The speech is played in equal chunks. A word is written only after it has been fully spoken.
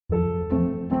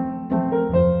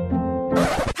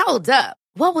Hold up.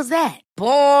 What was that?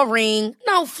 Boring.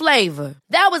 No flavor.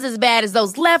 That was as bad as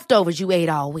those leftovers you ate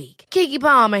all week. Keke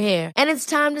Palmer here. And it's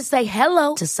time to say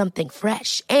hello to something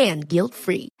fresh and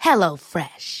guilt-free. Hello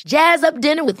Fresh. Jazz up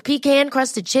dinner with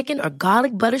pecan-crusted chicken or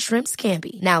garlic butter shrimp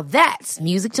scampi. Now that's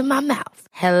music to my mouth.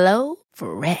 Hello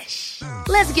Fresh.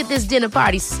 Let's get this dinner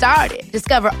party started.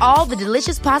 Discover all the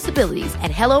delicious possibilities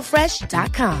at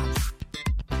hellofresh.com.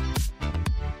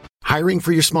 Hiring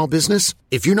for your small business?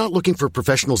 If you're not looking for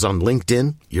professionals on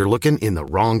LinkedIn, you're looking in the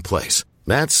wrong place.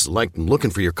 That's like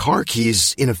looking for your car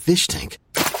keys in a fish tank.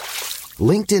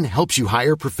 LinkedIn helps you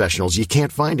hire professionals you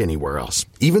can't find anywhere else,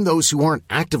 even those who aren't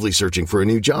actively searching for a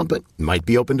new job but might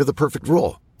be open to the perfect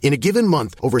role. In a given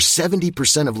month, over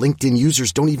 70% of LinkedIn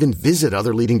users don't even visit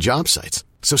other leading job sites.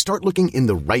 So start looking in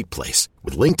the right place.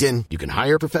 With LinkedIn, you can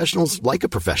hire professionals like a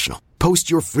professional.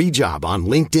 Post your free job on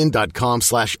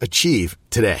linkedin.com/achieve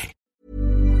today.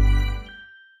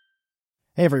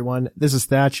 Hey everyone, this is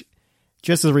Thatch.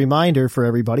 Just as a reminder for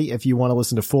everybody, if you want to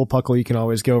listen to Full Puckle, you can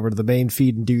always go over to the main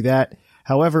feed and do that.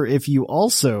 However, if you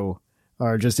also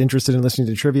are just interested in listening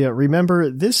to trivia, remember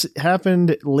this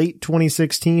happened late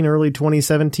 2016, early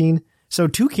 2017. So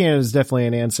Toucan is definitely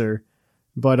an answer,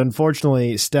 but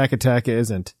unfortunately Stack Attack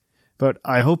isn't. But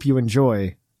I hope you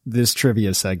enjoy this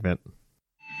trivia segment.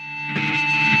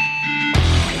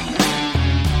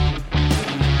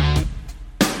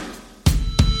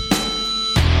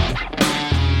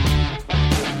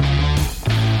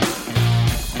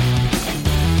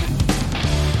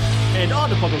 And on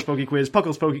to Puckle's Poke Quiz.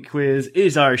 Puckle's Poke Quiz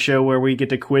is our show where we get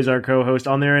to quiz our co-host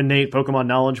on their innate Pokemon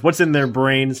knowledge, what's in their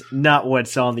brains, not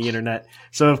what's on the internet.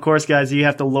 So, of course, guys, you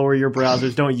have to lower your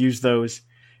browsers. Don't use those.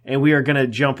 And we are going to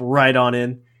jump right on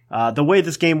in. The way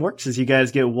this game works is you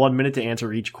guys get 1 minute to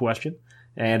answer each question.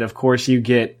 And, of course, you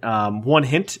get one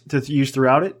hint to use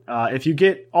throughout it. If you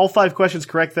get all 5 questions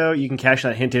correct, though, you can cash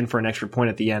that hint in for an extra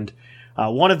point at the end.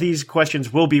 One of these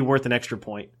questions will be worth an extra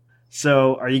point.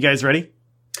 So, are you guys ready?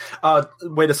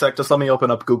 Wait a sec. Just let me open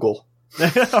up Google.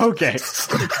 Okay.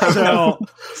 So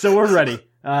we're ready.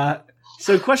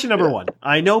 So question number 1.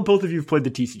 I know both of you have played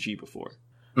the TCG before.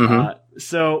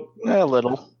 Mm-hmm. A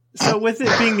little. So with it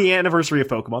being the anniversary of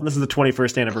Pokemon, this is the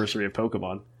 21st anniversary of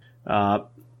Pokemon.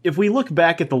 If we look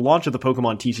back at the launch of the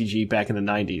Pokemon TCG back in the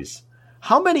 90s,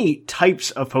 how many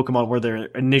types of Pokemon were there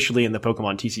initially in the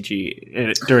Pokemon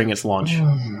TCG during its launch?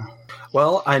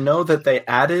 Well, I know that they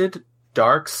added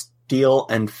Dark, Steel,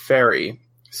 and Fairy.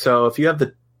 So if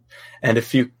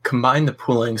you combine the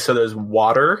pooling, so there's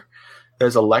water,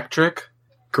 there's electric,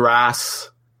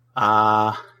 grass,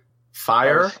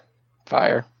 fire,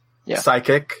 yeah,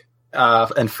 psychic,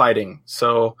 and fighting.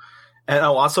 So, and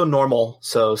also normal.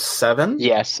 So 7.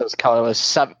 Yes, those colorless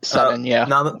 7. Yeah.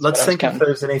 Now let's think if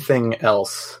there's anything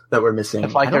else that we're missing.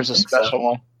 If there's a special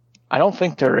one. I don't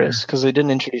think there is, because they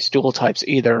didn't introduce dual types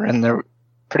either, and they're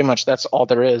pretty much that's all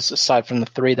there is, aside from the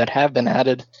 3 that have been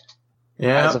added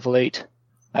as of late.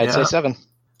 I'd say 7.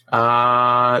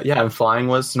 And flying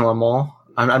was normal.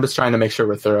 I'm just trying to make sure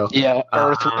we're thorough. Yeah,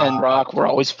 Earth and Rock were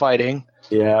always fighting.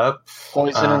 Yeah.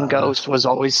 Poison and Ghost was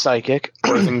always psychic.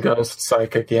 Poison, Ghost,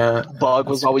 psychic, yeah. Bug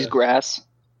was always grass.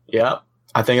 Yeah.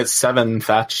 I think it's 7,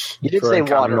 Thatch. You did say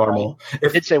water, normal. Right? You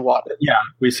did say water. Yeah,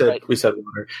 we said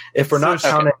water. If we're not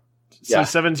counting... So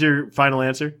 7's your final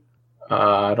answer?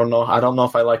 I don't know. I don't know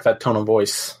if I like that tone of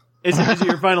voice. Is it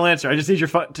your final answer? I just need your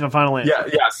final answer.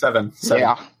 Yeah, 7.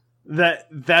 Yeah.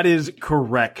 That is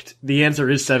correct. The answer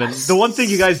is 7. Yes. The one thing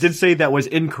you guys did say that was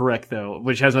incorrect, though,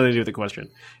 which has nothing to do with the question,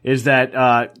 is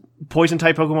that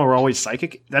poison-type Pokemon were always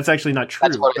psychic. That's actually not true.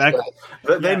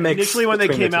 Initially, when they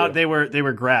came out, they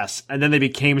were grass, and then they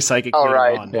became psychic later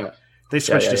on. Yeah. They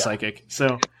switched to psychic.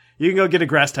 So you can go get a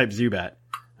grass-type Zubat.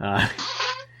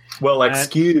 Well,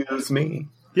 excuse me.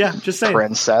 Yeah, just saying.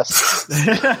 Princess.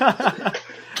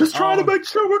 Just trying to make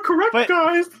sure we're correct,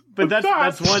 guys. But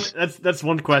that's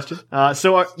one question.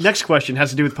 So our next question has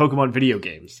to do with Pokemon video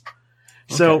games.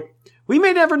 Okay. So we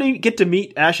may never get to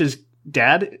meet Ash's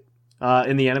dad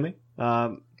in the anime.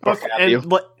 And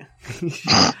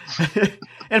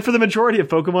for the majority of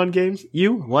Pokemon games,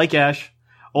 you, like Ash,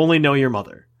 only know your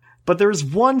mother. But there's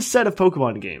one set of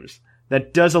Pokemon games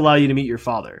that does allow you to meet your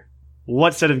father.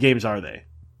 What set of games are they?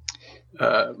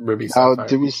 Ruby Sapphire.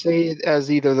 Do we say it as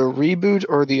either the reboot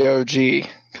or the OG?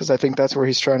 Because I think that's where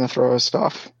he's trying to throw us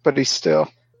off. But he's still.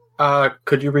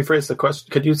 Could you rephrase the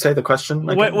question? Could you say the question?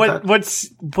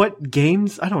 What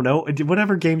games? I don't know.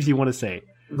 Whatever games you want to say.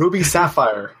 Ruby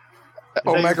Sapphire.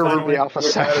 Omega Ruby Alpha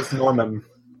Sapphire. That is Norman.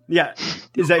 Yeah.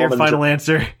 Is that your final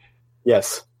answer?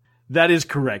 Yes. That is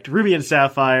correct. Ruby and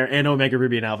Sapphire and Omega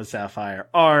Ruby and Alpha Sapphire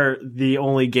are the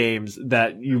only games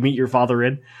that you meet your father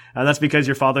in. And that's because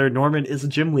your father, Norman, is a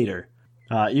gym leader.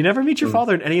 You never meet your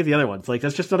father in any of the other ones. Like,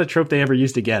 that's just not a trope they ever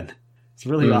used again. It's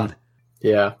really odd.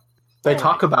 Yeah. They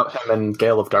talk about him in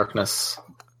Gale of Darkness.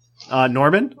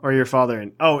 Norman or your father?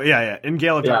 In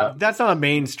Gale of Darkness. That's not a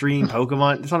mainstream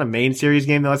Pokemon. It's not a main series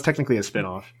game, though. That's technically a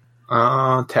spin-off.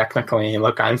 Technically.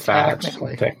 Look, I'm fat.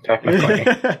 Technically.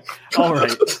 All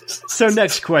right. So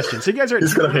next question. So you guys are...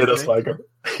 He's going to hate us, Liger.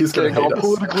 He's going to hate us.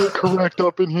 Politically correct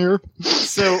up in here.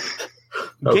 So...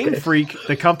 Game Freak,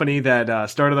 the company that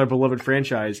started our beloved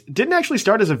franchise, didn't actually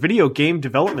start as a video game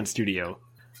development studio.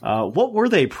 What were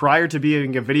they prior to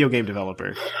being a video game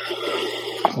developer?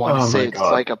 I want to say it's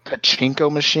like a pachinko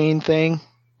machine thing.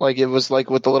 Like it was like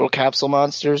with the little capsule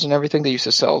monsters and everything. They used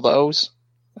to sell those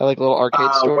at like little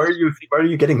arcade stores. Where are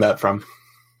you getting that from?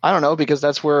 I don't know, because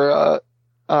that's where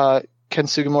Ken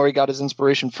Sugimori got his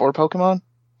inspiration for Pokemon.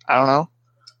 I don't know.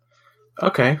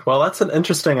 Okay, well, that's an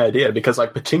interesting idea because,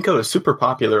 like, pachinko is super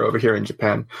popular over here in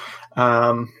Japan.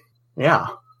 Yeah,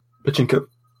 pachinko.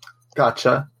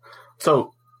 Gotcha.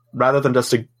 So, rather than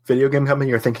just a video game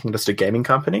company, you're thinking just a gaming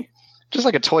company? Just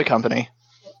like a toy company.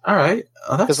 All right.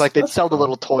 Because, like, they'd sell the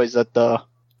little toys that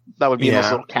would be in those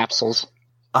little capsules.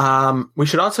 We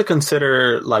should also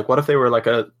consider, like, what if they were like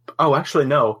oh, actually,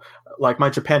 no. Like, my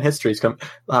Japan histories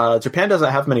Japan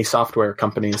doesn't have many software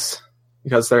companies.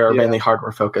 Because they are mainly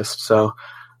hardware focused, so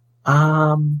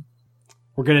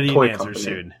we're gonna need an answer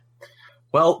soon.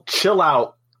 Well, chill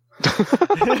out.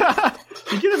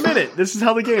 You get a minute. This is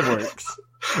how the game works.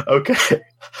 Okay.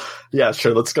 Yeah,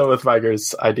 sure. Let's go with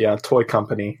Viger's idea. Toy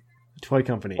company. Toy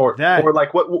company. Or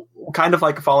like what kind of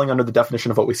like falling under the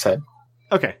definition of what we said.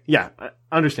 Okay. Yeah.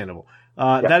 Understandable.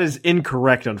 That is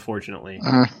incorrect, unfortunately.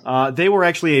 They were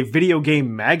actually a video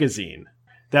game magazine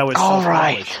that was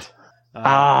self-published.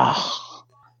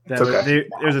 It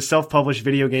was a self-published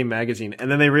video game magazine, and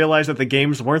then they realized that the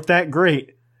games weren't that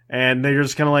great, and they're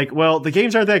just kind of like, well, the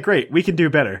games aren't that great. We can do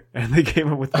better. And they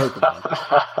came up with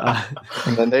Pokemon.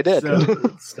 And then they did.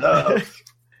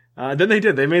 Then they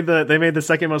did. They made the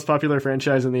second most popular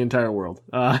franchise in the entire world.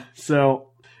 So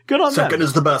good on them. Second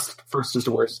is the best. First is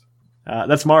the worst.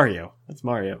 That's Mario.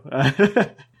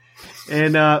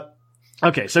 And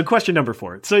okay, so question number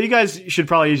 4. So you guys should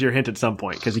probably use your hint at some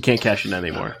point because you can't cash in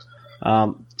anymore.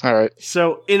 All right.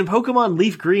 So in Pokemon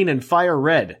Leaf Green and Fire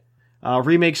Red,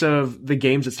 remakes of the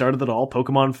games that started it all,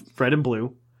 Pokemon Red and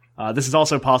Blue. This is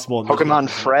also possible in Pokemon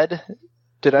Fred?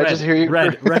 Did I just hear you?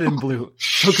 Red and Blue.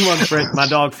 Pokemon Fred, my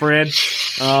dog Fred.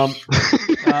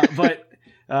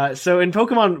 So in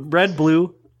Pokemon Red,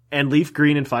 Blue, and Leaf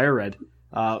Green and Fire Red,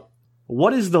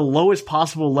 what is the lowest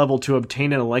possible level to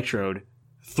obtain an Electrode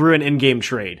through an in-game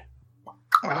trade?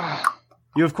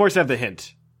 You, of course, have the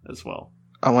hint as well.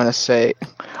 I want to say...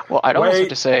 Well, I'd almost have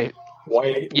to say...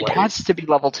 It has to be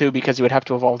level 2 because you would have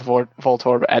to evolve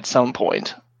Voltorb at some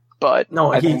point. But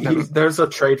no, there's a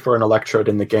trade for an Electrode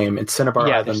in the game. It's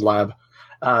Cinnabar Island Lab.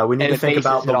 We need to think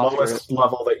about the lowest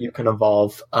level that you can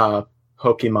evolve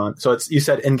Pokemon. So you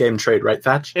said in-game trade, right,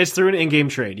 Thatch? It's through an in-game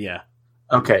trade, yeah.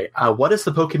 Okay, what is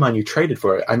the Pokemon you traded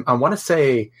for? I want to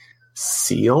say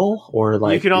Seal or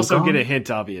like... You can also get a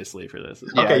hint, obviously, for this.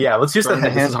 Okay, yeah, let's use the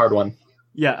hint. This is a hard one.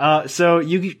 Yeah, so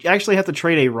you actually have to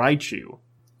trade a Raichu.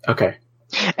 Okay.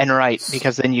 And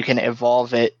because then you can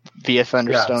evolve it via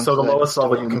Thunderstone. Yeah, so the lowest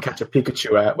level you can catch a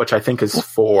Pikachu at, which I think is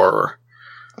 4.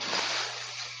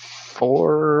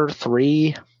 4,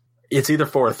 3? It's either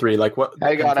 4 or 3. Like what?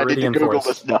 Hang on, I need to Google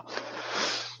this now.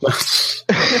 It's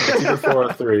either 4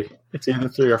 or 3. It's either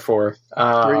 3 or 4. 3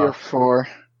 or 4.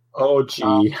 Oh,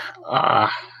 gee.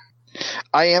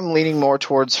 I am leaning more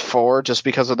towards 4 just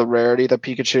because of the rarity that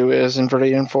Pikachu is in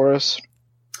Viridian Forest.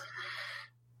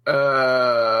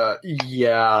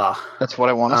 Yeah. That's what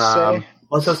I want to say.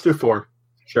 Let's just do 4.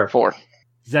 Sure. 4.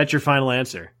 Is that your final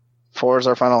answer? 4 is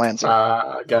our final answer.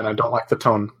 Again, I don't like the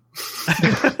tone.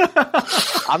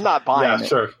 I'm not buying it.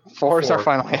 Sure. 4 is our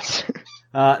final answer.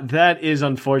 That is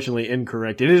unfortunately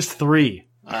incorrect. It is 3.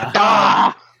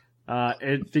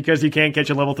 It's because you can't catch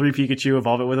a level 3 Pikachu,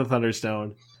 evolve it with a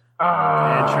Thunderstone,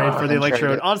 and trade for the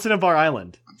Electrode on Cinnabar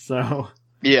Island. So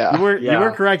yeah, you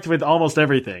were correct with almost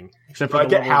everything except for I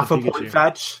get half a point,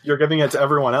 Fetch. You're giving it to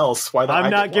everyone else. Why?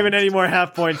 I'm not giving any more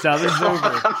half points out. This is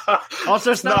over.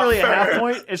 Also, it's not really a half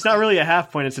point. It's not really a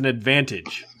half point. It's an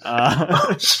advantage.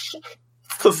 It's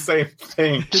the same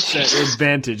thing. It's an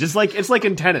advantage. It's like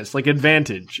in tennis, like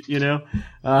advantage. You know,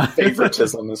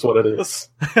 favoritism is what it is.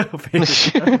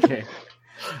 Okay.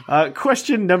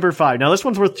 Question number 5. Now this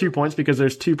one's worth 2 points because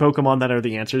there's 2 Pokemon that are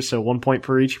the answers, so 1 point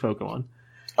per each Pokemon.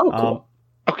 Oh, cool.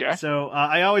 Okay. So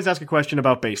I always ask a question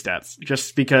about base stats,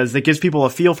 just because it gives people a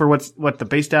feel for what the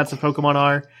base stats of Pokemon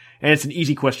are, and it's an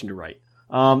easy question to write.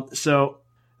 So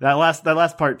that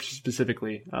last part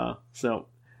specifically.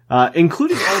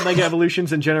 Including all Mega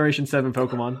Evolutions and Generation 7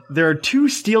 Pokemon, there are 2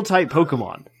 Steel-type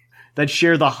Pokemon that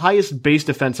share the highest base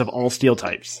defense of all Steel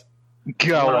types.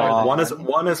 Go on.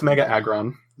 One is Mega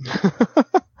Aggron.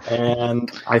 And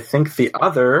I think the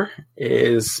other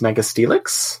is Mega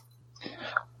Steelix.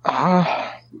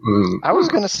 I was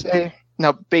going to say,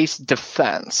 now, base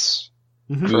defense.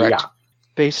 Mm-hmm. Correct? Yeah.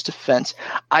 Base defense.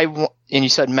 And you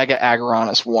said Mega Aggron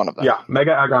is one of them. Yeah,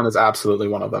 Mega Aggron is absolutely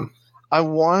one of them. I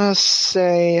want to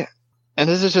say, and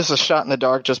this is just a shot in the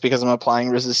dark just because I'm applying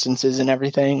resistances and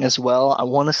everything as well, I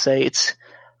want to say it's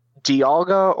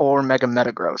Dialga or Mega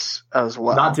Metagross as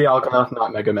well. Not Dialga,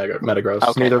 not Mega Metagross.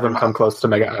 Okay, Neither of them come close to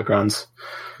Mega Aggrons.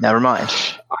 Never mind.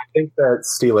 I think that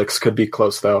Steelix could be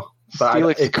close, though. But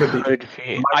Steelix it could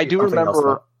be. I do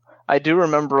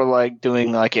remember like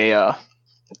doing like a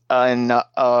in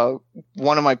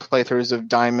one of my playthroughs of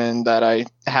Diamond that I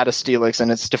had a Steelix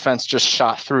and its defense just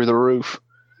shot through the roof.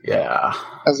 Yeah.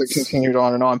 As it continued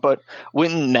on and on. But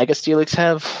wouldn't Mega Steelix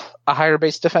have a higher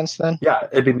base defense then? Yeah,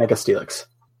 it'd be Mega Steelix.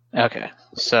 Okay.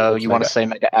 So you want to say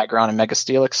Mega Aggron and Mega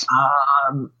Steelix?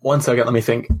 1 second, let me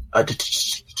think.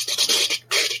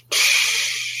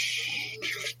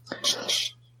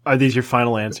 Are these your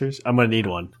final answers? I'm going to need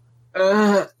one.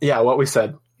 Yeah, what we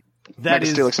said. That Mega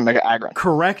is Steelix and Mega Aggron.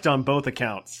 correct on both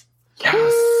accounts.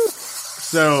 Yes!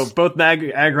 So both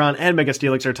Mega Aggron and Mega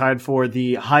Steelix are tied for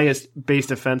the highest base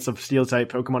defense of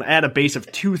Steel-type Pokemon at a base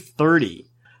of 230,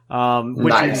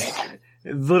 which is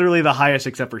literally the highest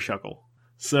except for Shuckle.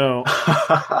 So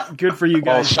good for you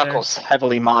guys. Well, Shuckle's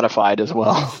heavily modified as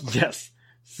well. Yes.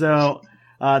 So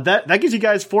that gives you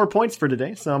guys 4 points for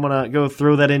today. So I'm gonna go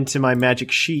throw that into my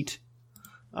magic sheet.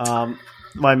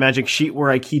 My magic sheet where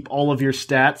I keep all of your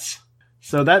stats.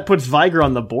 So that puts Viger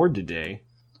on the board today.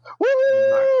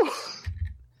 Woo!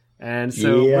 And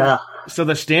so, so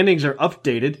the standings are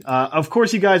updated. Of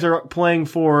course, you guys are playing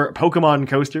for Pokemon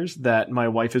coasters that my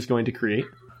wife is going to create.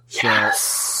 So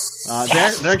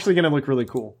they're actually going to look really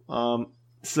cool.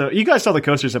 So you guys saw the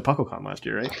coasters at PuckleCon last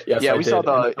year, right? Yes, Yeah, I we did. saw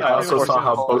the. I also saw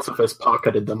how both of us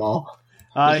pocketed them all.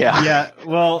 Yeah.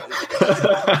 Well,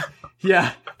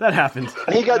 yeah, that happened.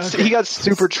 He got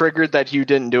super triggered that you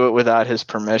didn't do it without his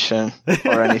permission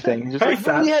or anything. Just Hey, like,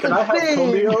 Fat, "We had can a I have thing."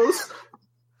 Coleos?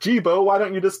 Jibo, why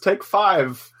don't you just take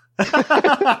 5?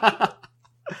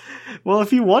 Well,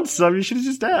 if you want some, you should have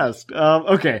just asked.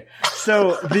 Okay,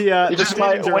 so the You just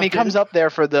might, when he comes up there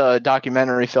for the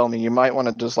documentary filming, you might want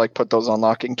to just like put those on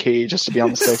lock and key just to be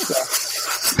on the safe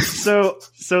side.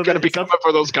 so Gotta be coming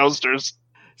for those coasters.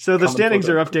 So the standings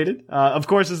are updated. Of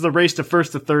course, this is the race to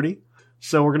first to 30.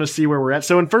 So we're going to see where we're at.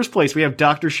 So in first place, we have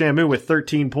Dr. Shamu with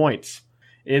 13 points.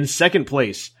 In second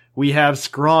place, we have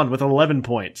Scrawn with 11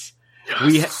 points.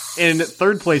 Yes. In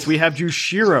third place, we have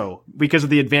Jushiro because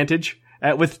of the advantage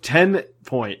with 10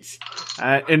 points.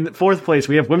 In fourth place,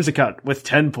 we have Whimsicott with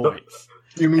 10 points.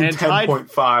 You mean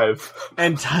 10.5?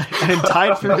 And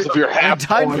tied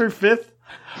for fifth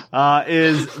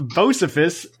is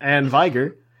Bocephus and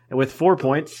Viger with 4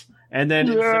 points. And then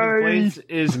in seventh place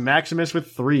is Maximus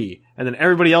with 3. And then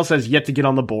everybody else has yet to get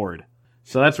on the board.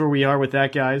 So that's where we are with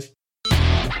that, guys.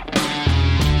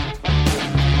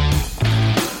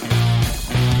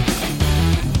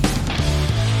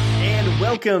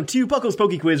 Welcome to Puckle's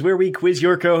Poke Quiz, where we quiz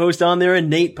your co-host on their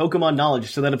innate Pokemon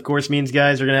knowledge. So that, of course, means,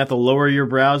 guys, are going to have to lower your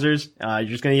browsers. You're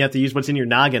just going to have to use what's in your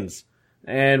noggins.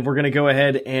 And we're going to go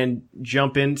ahead and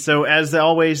jump in. So, as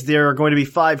always, there are going to be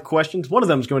 5 questions. One of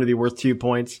them is going to be worth 2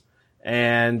 points.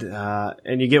 And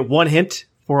you get 1 hint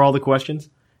for all the questions.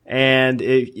 And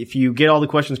if you get all the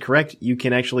questions correct, you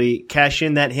can actually cash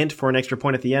in that hint for an extra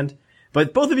point at the end.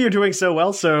 But both of you are doing so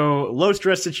well, so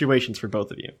low-stress situations for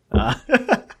both of you.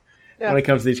 When it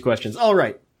comes to these questions. All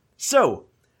right. So,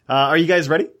 are you guys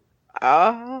ready?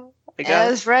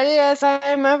 As ready as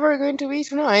I'm ever going to be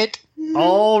tonight.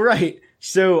 All right.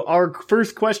 So, our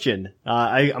first question.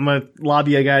 I'm going to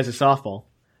lobby you guys a softball.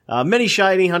 Many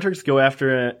shiny hunters go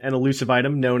after an elusive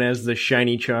item known as the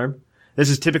Shiny Charm. This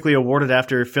is typically awarded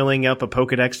after filling up a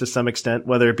Pokedex to some extent,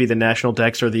 whether it be the National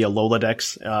Dex or the Alola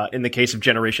Dex, in the case of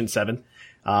Generation 7.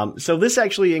 So this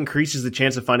actually increases the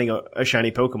chance of finding a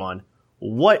shiny Pokemon.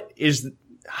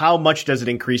 How much does it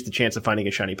increase the chance of finding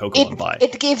a shiny Pokemon by?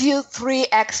 It gives you 3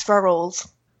 extra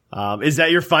rolls. Is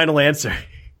that your final answer?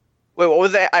 Wait, what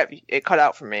was that? It cut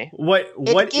out for me.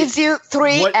 It gives you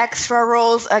 3 extra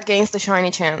rolls against the shiny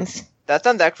chance. That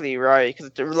sounds actually right,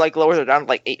 because it like lowers it down to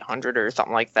like 800 or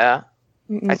something like that.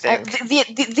 I think.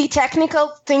 The technical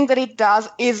thing that it does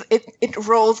is it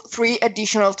rolls 3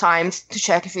 additional times to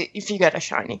check if you get a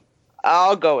shiny.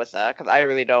 I'll go with that because I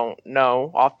really don't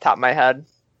know off the top of my head.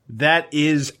 That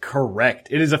is correct.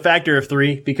 It is a factor of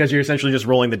 3 because you're essentially just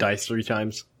rolling the dice 3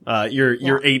 times.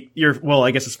 You're 8. Well,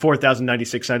 I guess it's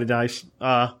 4,096 sided dice.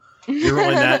 You're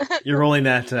rolling that. You're rolling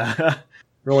that.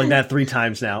 Rolling that 3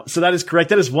 times now. So that is correct.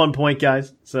 That is 1 point,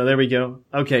 guys. So there we go.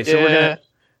 Okay, so we're gonna.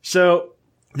 So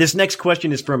this next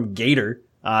question is from Gator.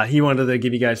 He wanted to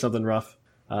give you guys something rough.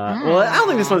 Well, I don't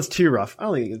think this one's too rough.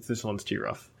 This one's too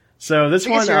rough. So this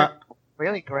one. You're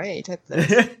really great at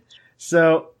this.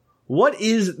 So, what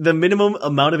is the minimum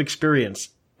amount of experience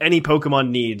any Pokemon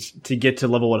needs to get to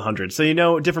level 100?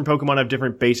 So different Pokemon have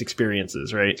different base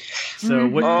experiences, right? So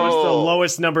what's the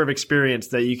lowest number of experience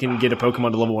that you can get a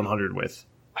Pokemon to level 100 with?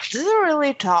 This is a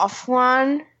really tough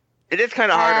one. It is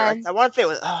kind of harder. I want to say it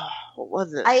was. What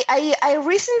was it? I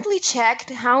recently checked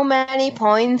how many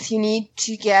points you need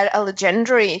to get a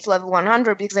legendary to level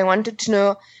 100 because I wanted to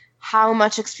know how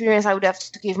much experience I would have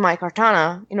to give my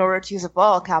Kartana in order to use a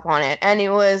ball cap on it. And it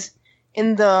was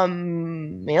in the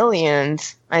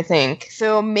millions, I think.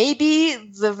 So maybe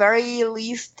the very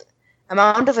least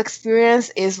amount of experience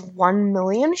is 1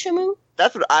 million, Shamu?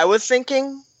 That's what I was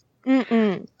thinking.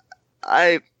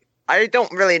 I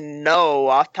don't really know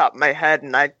off the top of my head,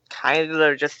 and I kind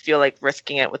of just feel like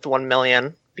risking it with 1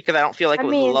 million because I don't feel like it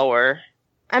was lower.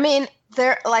 I mean,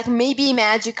 maybe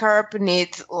Magikarp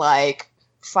needs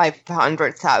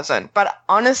 500,000, but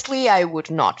honestly, I would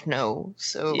not know.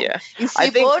 So yeah, I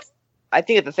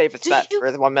think it's the safest bet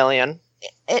for the 1 million.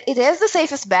 It is the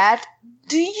safest bet.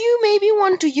 Do you maybe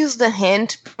want to use the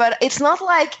hint? But it's not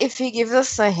like if he gives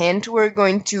us a hint, we're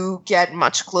going to get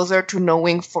much closer to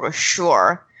knowing for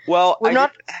sure. Well, I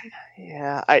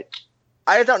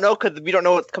don't know because we don't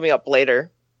know what's coming up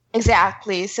later.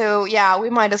 Exactly. So yeah, we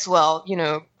might as well,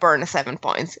 burn 7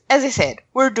 points. As I said,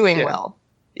 we're doing well.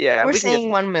 Yeah, we're saying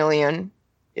 1 million.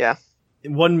 Yeah.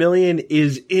 1 million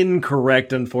is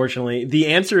incorrect, unfortunately. The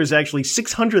answer is actually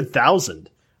 600,000.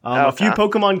 A few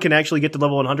Pokemon can actually get to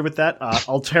level 100 with that.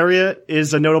 Altaria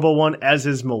is a notable one, as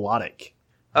is Melodic.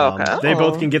 They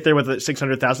both can get there with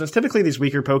 600,000. It's typically these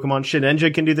weaker Pokemon.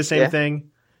 Shedinja can do the same thing.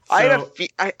 So,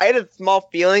 I had a small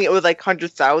feeling it was like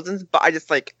 100,000, but I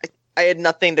just I had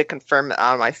nothing to confirm it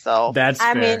on myself. That's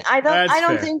fair. I mean, I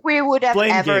don't think we would have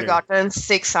ever gotten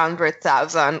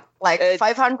 600,000.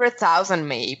 500,000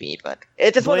 maybe, but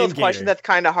it's just one of those questions that's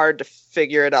kind of hard to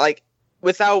figure it out.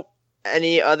 Without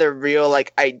any other real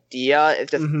idea,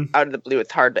 it's just out of the blue.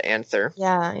 It's hard to answer.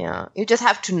 Yeah. You just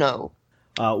have to know.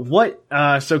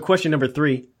 So question number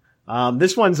 3.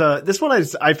 This one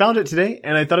I found it today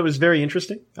and I thought it was very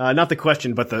interesting. Not the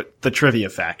question, but the trivia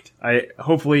fact. I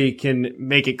hopefully can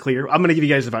make it clear. I'm going to give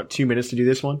you guys about 2 minutes to do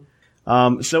this one.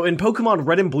 So in Pokemon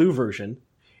Red and Blue version,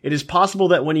 it is possible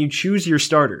that when you choose your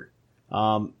starter,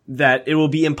 that it will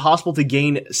be impossible to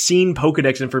gain seen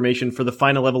Pokedex information for the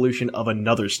final evolution of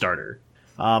another starter.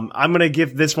 I'm going to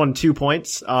give this one 2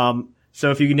 points. So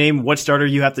if you can name what starter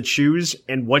you have to choose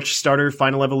and which starter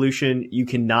final evolution you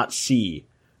cannot see,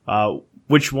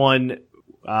 which one,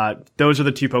 those are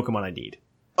the 2 Pokemon I need.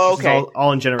 Okay.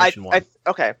 All in Generation 1.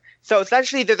 Okay. So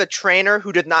essentially there's a trainer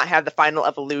who did not have the final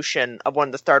evolution of one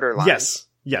of the starter lines.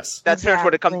 Yes. That's pretty much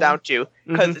what it comes down to.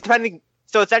 Because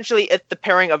so essentially it's the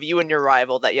pairing of you and your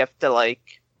rival that you have to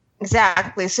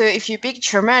Exactly. So if you pick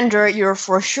Charmander, you're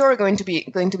for sure going to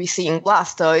be seeing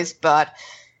Blastoise, but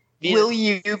will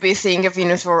you be seeing a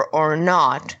Venusaur or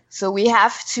not? So we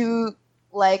have to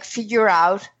figure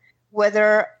out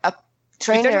whether a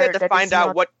trainer we have to find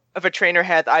out what if a trainer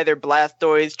has either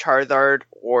Blastoise, Charizard,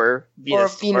 or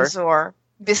Venusaur.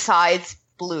 Besides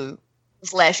Blue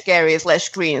 / Gary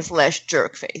 / Green /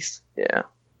 Jerkface. Yeah.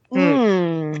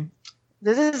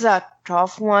 This is a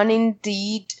tough one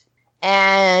indeed.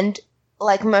 And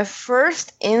my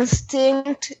first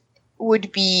instinct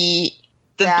would be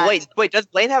does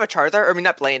Blaine have a Charizard? I mean,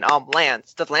 not Blaine,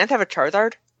 Lance. Does Lance have a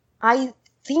Charizard? I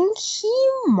think he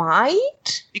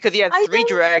might. Because he has 3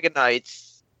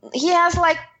 Dragonites. He has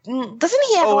doesn't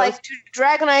he have 2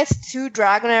 Dragonites, 2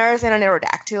 Dragonairs, and an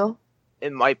Aerodactyl?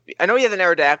 It might be. I know he has an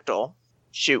Aerodactyl.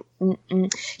 Shoot.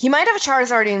 He might have a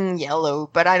Charizard in yellow,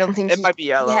 but I don't think might be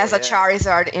yellow, he has a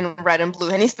Charizard in red and blue,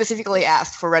 and he specifically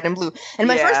asked for red and blue. And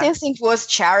my first instinct was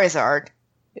Charizard.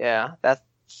 Yeah, that's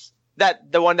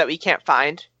the one that we can't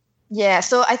find. Yeah,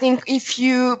 so I think if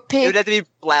you pick... It would have to be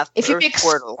Blastoise. If you pick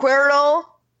Squirtle,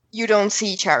 you don't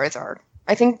see Charizard.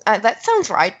 I think that sounds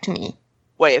right to me.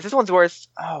 Wait, if this one's worth...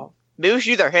 Oh, maybe we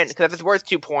should use our hint, because if it's worth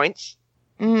 2 points...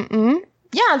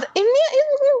 Yeah,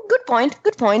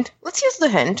 good point. Let's use the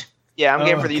hint. Yeah, I'm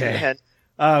game for the use of the hint.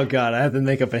 Oh god, I have to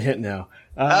make up a hint now.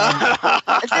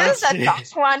 This is a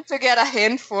tough one to get a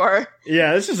hint for.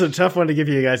 Yeah, this is a tough one to give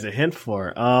you guys a hint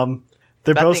for.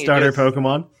 They're both starter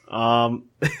Pokemon. Oh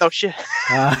shit.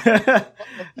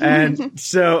 And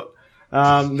so,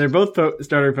 they're both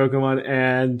starter Pokemon,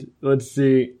 and let's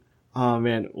see. Oh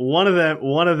man, one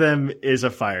of them is a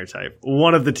fire type.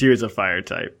 One of the two is a fire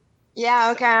type.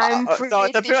 Yeah, okay, I'm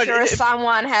pretty sure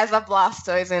someone has a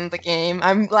Blastoise in the game.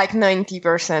 I'm like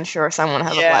 90% sure someone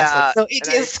has a Blastoise. So it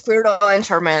is Squirtle and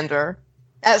Charmander.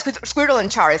 Squirtle and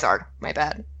Charizard, my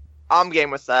bad. I'm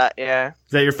game with that, yeah.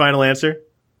 Is that your final answer?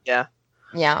 Yeah.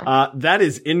 Yeah. That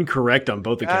is incorrect on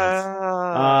both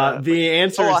accounts. The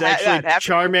answer is actually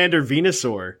Charmander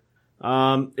Venusaur.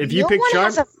 If you pick no one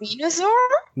has a Venusaur?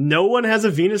 No one has a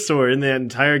Venusaur in the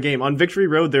entire game. On Victory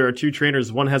Road, there are two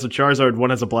trainers. One has a Charizard, one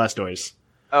has a Blastoise.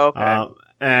 Okay.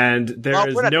 And there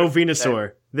is no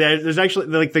Venusaur. There's actually,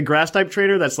 like, the Grass-type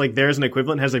trainer that's, like, there's an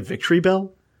equivalent, has a Victory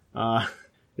Bell.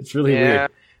 It's really weird.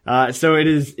 So it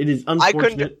is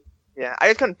unfortunate. I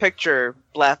just couldn't picture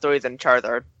Blastoise and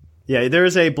Charizard. Yeah, there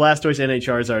is a Blastoise and a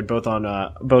Charizard both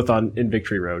on in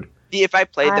Victory Road. If I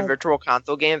played the Virtual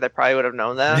Console games, I probably would have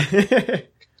known that.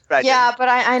 But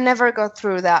I never got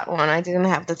through that one. I didn't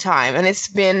have the time, and it's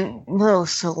been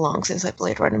so long since I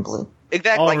played Red and Blue.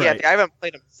 Exactly. Right. Yeah, I haven't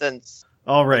played them since.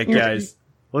 All right, guys,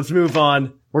 let's move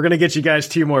on. We're gonna get you guys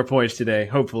 2 more points today,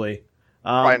 hopefully.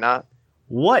 Probably not.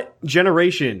 What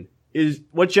generation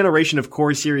of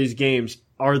core series games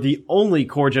are the only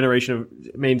core generation of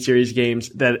main series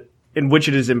games in which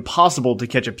it is impossible to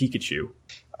catch a Pikachu?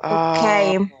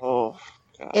 Okay.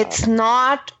 It's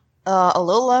not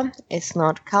Alola. It's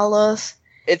not Kalos.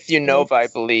 It's Unova, I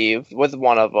believe, was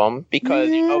one of them because.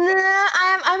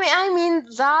 I mean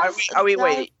that.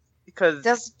 Wait. Because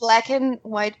does Black and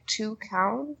White 2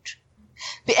 count?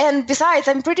 And besides,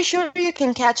 I'm pretty sure you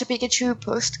can catch a Pikachu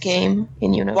post game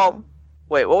in Unova. Well,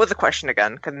 wait. What was the question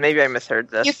again? Because maybe I misheard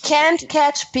this. You can't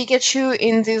catch Pikachu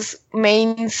in this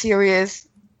main series.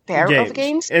 Of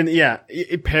games? And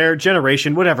pair,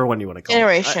 generation, whatever one you want to call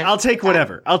it. I'll take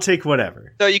whatever.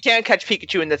 So you can't catch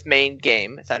Pikachu in this main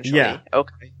game, essentially. Yeah.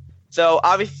 Okay. So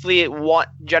obviously,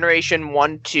 generation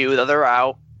 1, 2, those are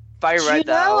out. Fire Red's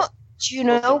out. Do you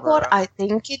know what I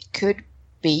think it could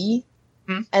be?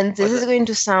 And this is going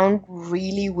to sound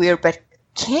really weird, but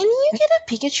can you get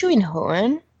a Pikachu in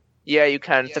Hoenn? Yeah, you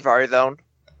can. Safari Zone.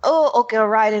 Oh, okay,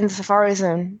 right, in the Safari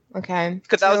Zone. Okay.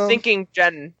 Because I was thinking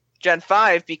Gen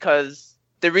 5 because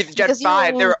the reason Gen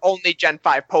 5, there are only Gen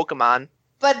 5 Pokemon.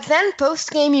 But then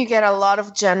post-game you get a lot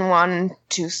of Gen 1 and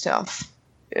 2 stuff.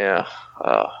 Yeah.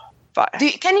 5.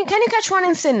 Can you catch one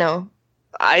in Sinnoh?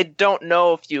 I don't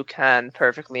know if you can,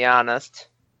 perfectly honest.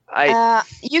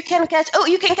 You can catch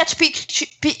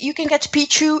Pichu. You can catch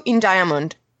Pichu in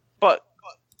Diamond. But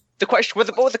the question,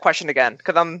 what was the question again?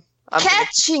 Because I'm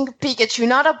catching Pikachu,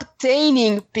 not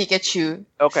obtaining Pikachu.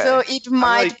 Okay. So it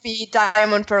might be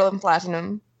Diamond, Pearl, and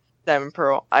Platinum. Diamond,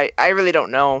 Pearl. I really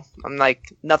don't know. I'm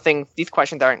like, nothing. These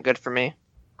questions aren't good for me.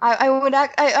 I would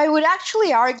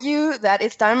actually argue that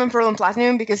it's Diamond, Pearl, and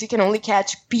Platinum because you can only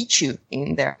catch Pichu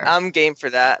in there. I'm game for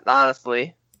that,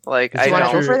 honestly. Like, you want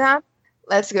to go for that?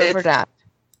 Let's go for that.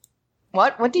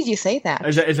 What did you say that?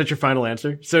 Is that your final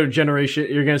answer? So you're going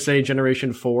to say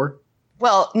Generation 4?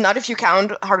 Well, not if you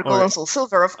count Heart Gold and Soul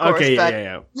Silver, of course. Okay,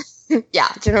 but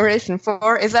yeah, Generation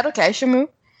 4. Is that okay, Shamu?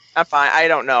 I'm fine. I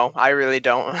don't know. I really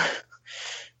don't.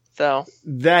 So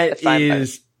that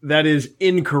is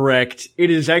incorrect.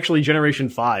 It is actually Generation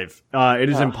 5. It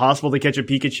is impossible to catch a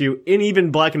Pikachu in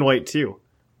even Black and White too.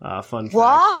 Fun fact.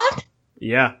 What?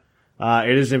 Yeah.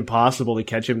 It is impossible to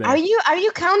catch him there. Are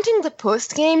you counting the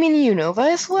post game in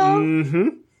Unova as well? Mm-hmm.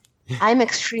 I'm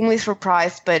extremely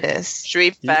surprised by this. Should we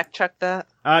fact check that?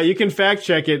 You can fact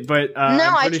check it, but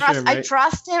no, I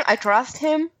trust him. I trust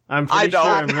him. I'm pretty sure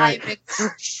I'm right. I'm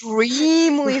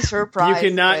extremely surprised.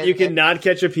 You cannot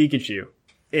catch a Pikachu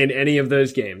in any of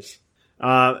those games.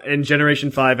 In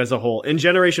Generation 5 as a whole. In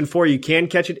Generation 4, you can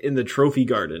catch it in the Trophy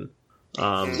Garden. You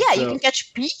can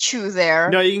catch Pichu there.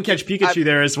 No, you can catch Pikachu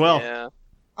there as well. Yeah.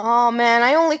 Oh man,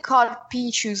 I only caught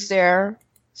Pichus there.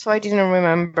 So I didn't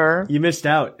remember. You missed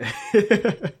out.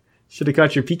 Should have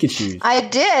caught your Pikachu. I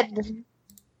did.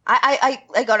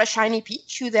 I got a shiny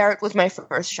Pichu there. It was my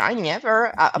first shiny ever.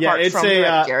 Apart from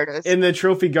Gyarados. In the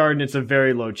Trophy Garden, it's a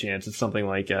very low chance. It's something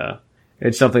like what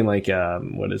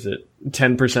is it?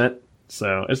 10%.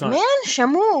 So it's not. Man,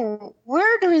 Shamu,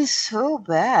 we're doing so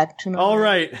bad tonight. All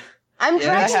right. I'm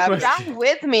trying to have down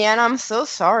with me, and I'm so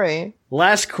sorry.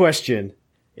 Last question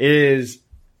is.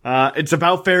 It's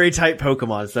about fairy-type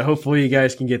Pokemon, so hopefully you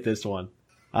guys can get this one.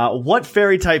 What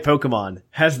fairy-type Pokemon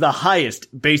has the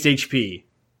highest base HP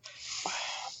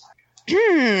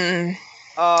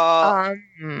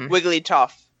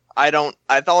Wigglytuff.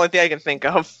 That's the only thing I can think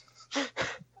of.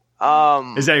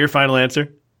 Is that your final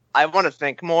answer? I want to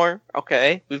think more.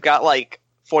 Okay, we've got like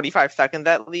 45 seconds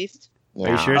at least. Are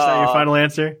you sure it's not your final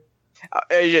answer?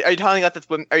 Are you telling us this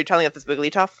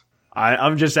Wigglytuff?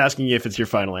 I'm just asking you if it's your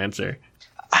final answer.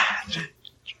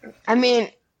 I mean,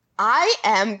 I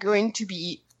am going to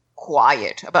be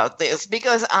quiet about this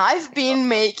because I've been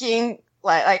making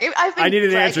I've been I need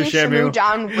an answer, Shamu.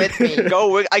 down with me.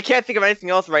 I can't think of anything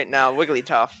else right now.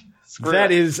 Wigglytuff.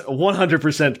 That is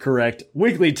 100% correct.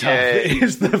 Wigglytuff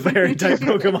is the fairy type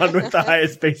Pokemon with the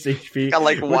highest base HP. Got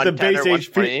like with the base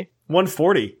HP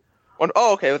 140.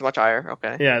 Oh, okay, with much higher.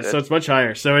 Okay. Yeah, so it's much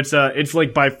higher. So it's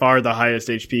like by far the highest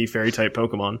HP fairy type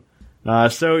Pokemon.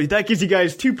 So that gives you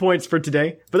guys 2 points for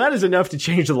today, but that is enough to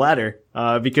change the ladder,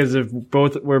 because of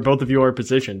where both of you are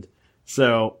positioned.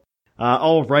 So,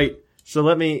 all right. So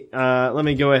let me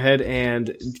go ahead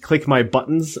and click my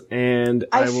buttons, and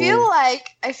I feel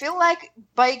like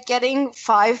by getting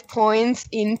 5 points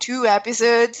in 2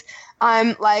 episodes,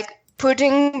 I'm like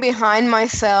putting behind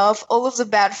myself all of the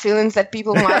bad feelings that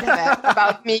people might have had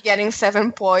about me getting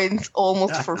 7 points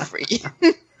almost for free.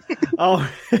 Oh,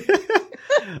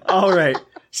 all right.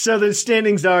 So the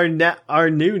standings are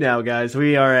new now, guys.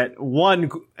 We are at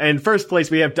 1. In first place,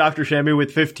 we have Dr. Shamu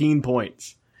with 15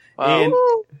 points. Wow. And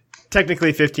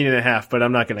technically 15 and a half, but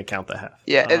I'm not going to count the half.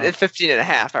 Yeah, it's 15 and a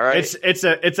half, all right? It's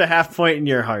a half point in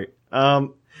your heart.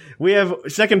 We have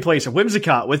second place,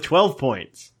 Whimsicott with 12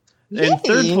 points. In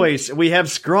third place, we have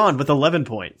Scrawn with 11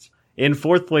 points. In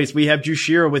fourth place, we have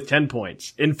Jushiro with 10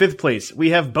 points. In fifth place, we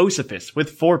have Bocephus with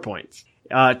 4 points.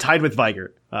 Tied with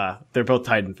Vigert. They're both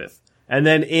tied in fifth. And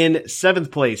then in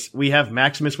seventh place, we have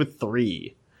Maximus with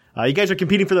 3. You guys are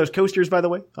competing for those coasters, by the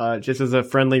way, just as a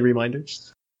friendly reminder.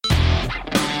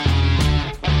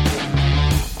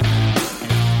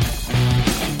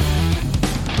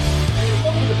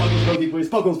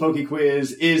 Puckle's Poke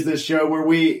Quiz is this show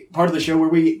part of the show where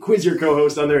we quiz your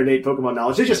co-host on their innate Pokemon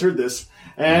knowledge. They just heard this.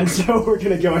 And so we're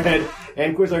going to go ahead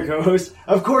and quiz our co-host.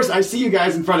 Of course, I see you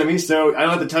guys in front of me, so I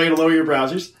don't have to tell you to lower your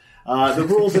browsers. The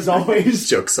rules, as always...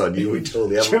 Joke's on you. We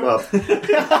totally have them up.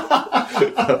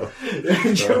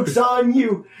 Joke's on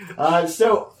you.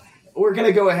 So we're going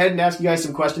to go ahead and ask you guys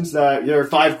some questions. There are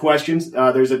 5 questions.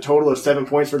 There's a total of 7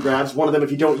 points for grabs. One of them,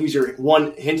 if you don't use your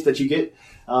one hint that you get.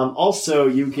 Also,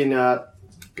 you can...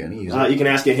 you can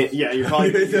ask a hint. Yeah, you're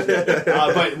probably going to use it.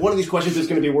 But one of these questions is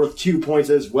going to be worth 2 points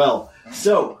as well.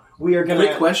 So, we are going to...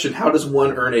 Great question. How does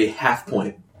one earn a half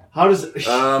point? How does...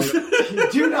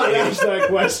 Do not ask that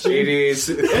question. It's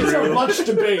a much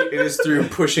debate. It is through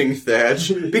pushing Thatch.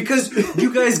 Because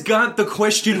you guys got the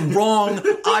question wrong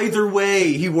either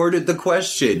way. He worded the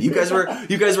question. You guys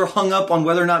were hung up on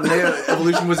whether or not Mega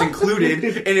Evolution was included,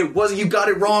 and it wasn't. You got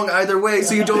it wrong either way,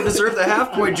 so you don't deserve the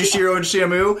half point, Jushiro and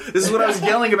Shamu. This is what I was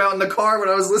yelling about in the car when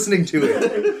I was listening to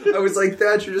it. I was like,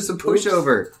 Thatch, you're just a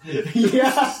pushover.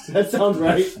 Yeah, that sounds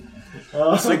right.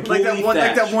 It's like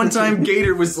that one time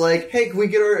Gator was like, hey, can we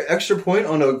get our extra point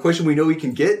on a question we know we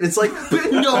can get? And it's like,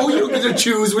 no, you don't get to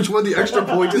choose which one the extra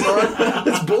point is on.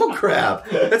 That's bullcrap.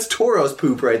 That's Toro's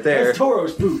poop right there. That's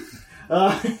Toro's poop.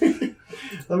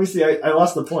 Let me see. I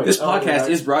lost the point. This podcast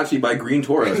is brought to you by Green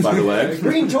Toros, by the way.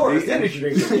 Green Toros, energy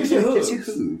drink. Gives you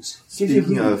hooves.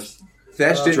 Speaking of...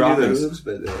 Thatch didn't do those.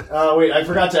 But, wait, I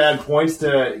forgot to add points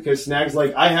because Snag's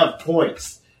like, I have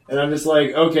points. And I'm just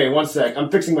like, okay, one sec. I'm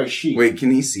fixing my sheet. Wait, can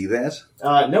he see that?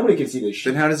 Nobody can see this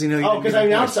sheet. Then how does he know you because I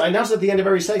announced at the end of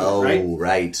every segment, right? Oh,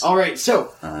 right. All right,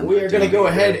 so we are going to go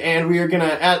ahead and we are going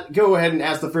to go ahead and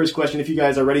ask the first question if you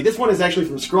guys are ready. This one is actually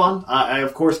from Scrawn. I,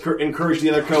 of course, encourage the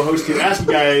other co-hosts to ask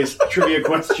you guys trivia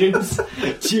questions. All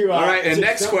right, and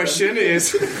next question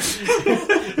is...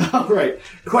 All right,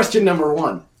 question number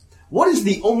 1. What is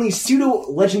the only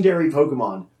pseudo-legendary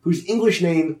Pokemon whose English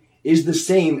name is the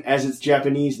same as its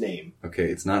Japanese name? Okay,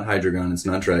 it's not Hydreigon, it's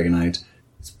not Dragonite,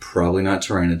 it's probably not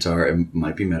Tyranitar, it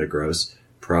might be Metagross,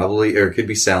 or it could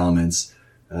be Salamence,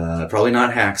 probably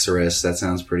not Haxorus, that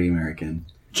sounds pretty American.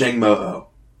 Jangmo-o.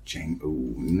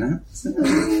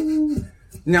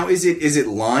 Now, is it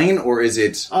line, or is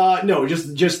it... No,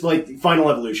 just like Final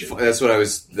Evolution. That's what I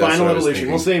was Final Evolution,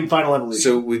 we'll say Final Evolution.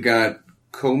 So we got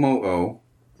Como-o.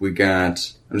 We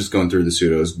got... I'm just going through the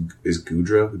pseudos. Is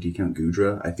Goodra? Do you count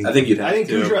Goodra? I think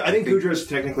Goodra is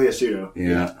technically a pseudo.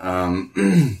 Yeah.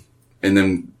 And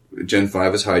then Gen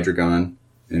 5 is Hydreigon,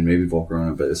 and maybe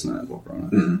Volcarona, but it's not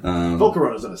Volcarona.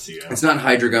 Volcarona's not a pseudo. It's not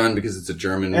Hydreigon because it's a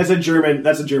German. That's a German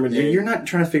name. You're not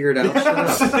trying to figure it out. Shut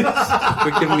up.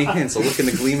 Quit giving me hints. I'll look in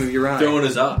the gleam of your eye. Throwing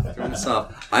us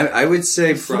up. I would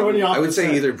say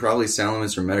either probably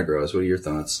Salamence or Metagross. What are your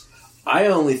thoughts? I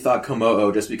only thought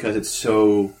Komodo just because it's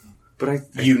so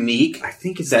unique. I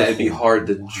think it's that it'd be hard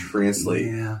to translate.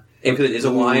 Yeah. And because it is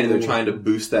a lion and they're trying to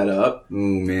boost that up. Oh,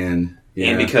 man. Yeah.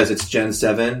 And because it's Gen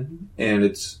 7 and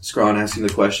it's Scrawn asking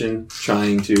the question,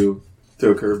 trying to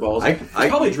throw curveballs. I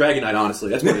probably Dragonite, honestly.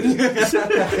 That's what it is.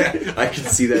 I can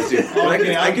see that too.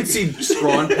 I could see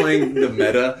Scrawn playing the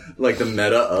meta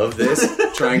of this,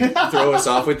 trying to throw us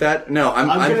off with that. No, I'm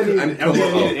gonna need an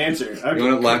answer. Okay. You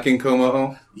want it lacking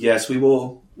Komodo? Yes, we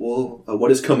will. What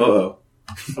is Komodo?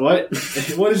 What?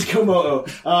 What is Komodo?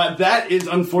 That is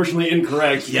unfortunately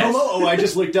incorrect. Yes. Komodo, I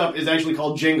just looked up, is actually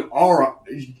called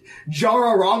Jararanga.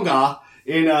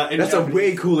 In That's Japanese. a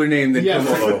way cooler name than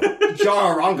Komodo.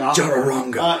 Jararanga.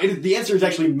 Jararanga. The answer is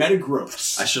actually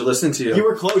Metagross. I should listen to you. You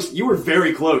were close. You were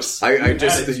very close. I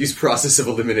just use process of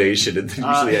elimination, and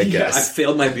usually I guess. I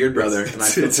failed my beard brother, and I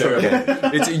feel terrible.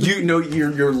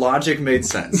 Your logic made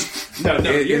sense. No,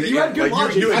 you had good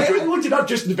logic. I looked it up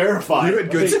just to verify. You had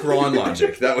good Scrawn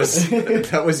logic. That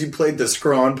was you played the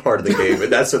Scrawn part of the game,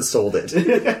 and that's what sold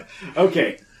it.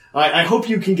 Okay. I hope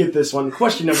you can get this one.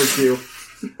 Question number 2.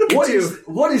 What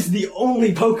is the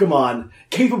only Pokemon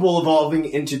capable of evolving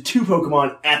into 2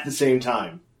 Pokemon at the same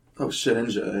time? Oh shit,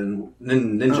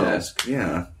 Ninja-esque.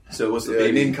 Yeah. So what's the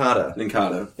baby?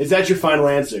 Nincada. Is that your final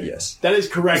answer? Yes. That is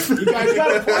correct. You guys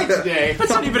got a point today. That's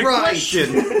not even a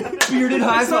question. Bearded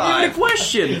high five. That's not even a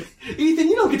question. Ethan,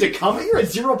 you don't get to comment. You're at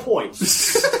 0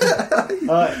 points.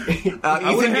 Ethan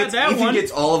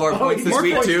gets all of our points this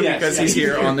week too because he's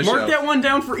here on the show. Mark that one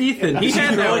down for Ethan. He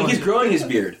had that one. He's growing his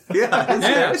beard.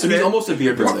 Yeah. So he's almost a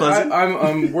beard brother.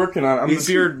 I'm working on it. I'm the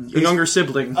beard younger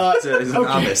sibling. He's an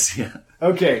novice. Yeah.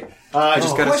 Okay. I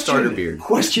just got a starter beard.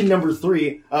 Question number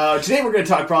 3. Today we're going to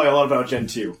talk probably a lot about Gen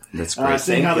 2. That's great.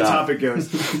 Seeing how the topic goes.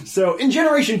 So in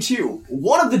Generation 2,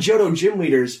 one of the Johto gym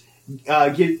leaders,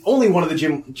 only one of the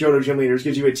Johto gym leaders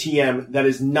gives you a TM that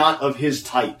is not of his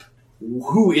type.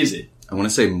 Who is it? I want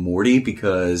to say Morty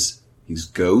because he's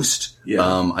Ghost.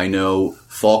 Yeah. I know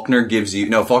Faulkner gives you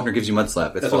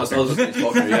Mudslap. It's Faulkner. It's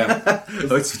Faulkner, yeah.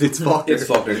 It's Faulkner. It's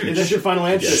Faulkner. Is that your final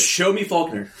answer? Yes. Show me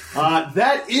Faulkner.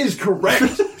 That is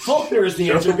correct. Faulkner is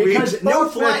the answer because no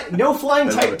flying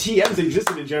type TMs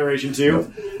existed in Generation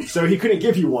 2, so he couldn't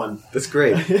give you one. That's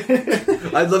great.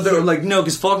 I love that we're like, no,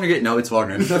 because Faulkner it's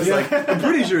Faulkner. That's like, I'm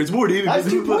pretty sure it's Morty. That's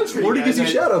 2 points for you. Morty gives you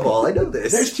Shadow Ball. I know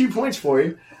this. There's 2 points for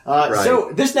you.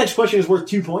 So this next question is worth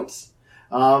 2 points.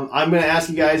 I'm going to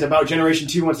ask you guys about Generation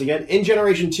 2 once again. In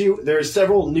Generation 2, there are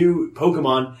several new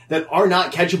Pokemon that are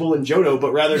not catchable in Johto,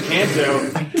 but rather Kanto.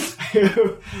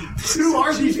 Who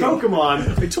are these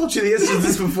Pokemon? I told you the answer to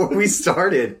this before we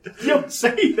started. You don't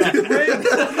say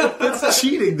that. That's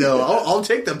cheating, though. I'll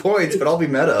take the points, but I'll be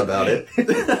meta about it.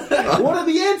 What are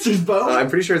the answers, Bo? I'm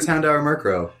pretty sure it's Houndour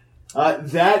Murkrow.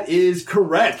 That is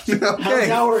correct. Okay.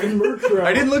 Houndour and Murkrow.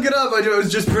 I didn't look it up. I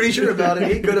was just pretty sure about it.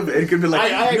 It could be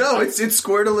like, it's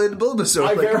Squirtle and Bulbasaur.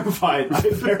 I verified.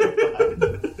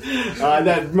 That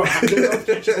they're both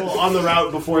catchable on the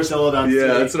route before Celadon State.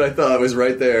 Yeah, that's what I thought. It was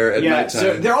right there at nighttime.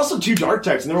 So there are also 2 Dark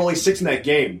types, and there were only 6 in that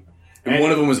game. And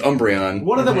one of them was Umbreon.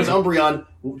 One of them was Umbreon.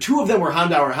 2 of them were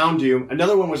Houndour Houndoom.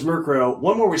 Another one was Murkrow.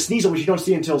 One more was Sneasel, which you don't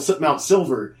see until Mount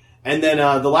Silver. And then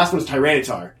the last one was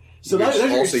Tyranitar. So those are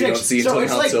your 6. You don't see so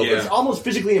until it's Silver. it's almost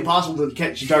physically impossible to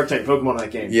catch Dark type Pokemon in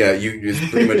that game. Yeah, it's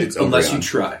pretty much it's Unless you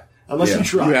try. Unless you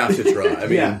try. You have to try. I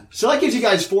mean, So that gives you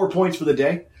guys 4 points for the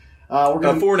day. We're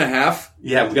going 4.5.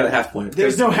 Yeah, we got a half point.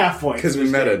 There's no half point. Because we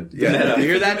meta. Yeah. You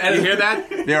hear that? You hear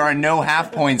that? There are no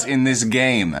half points in this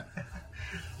game.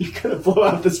 You're gonna blow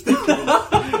out the speaker.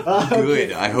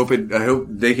 Good. I hope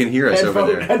they can hear us over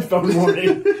there. Headphone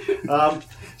warning.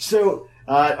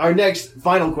 Our next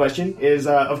final question is,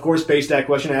 of course, Base Stat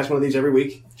question. I ask one of these every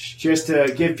week, just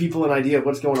to give people an idea of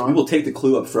what's going on. We will take the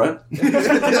clue up front.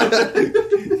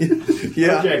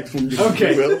 Yeah.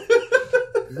 Okay.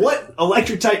 What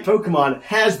Electric-type Pokemon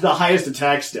has the highest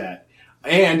attack stat?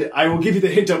 And I will give you the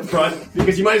hint up front,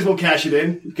 because you might as well cash it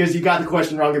in, because you got the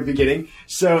question wrong at the beginning.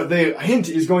 So the hint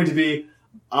is going to be,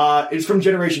 it's from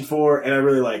Generation 4, and I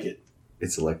really like it.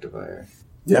 It's Electivire.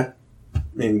 Yeah. I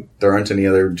mean, there aren't any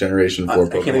other Generation 4 Pokemon.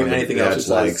 I can't think of anything else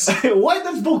likes. What?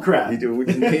 That's bullcrap. We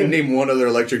can name one other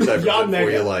electric type before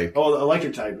you like. Oh,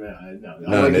 electric type. No,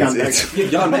 I like it's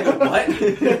Yanmega. What?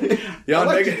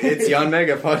 Yanmega. It's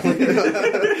Yanmega.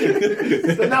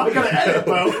 So now we gotta edit,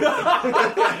 Bo.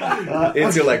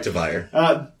 It's Electivire.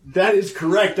 That is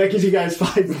correct. That gives you guys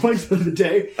 5 points for the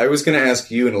day. I was going to ask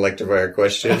you an Electivire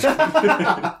question.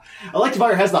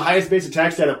 Electivire has the highest base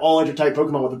attack stat of all Electric-type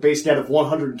Pokemon with a base stat of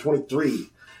 123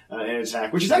 in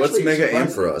attack, which is actually... What's Mega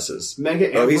Ampharos's? Mega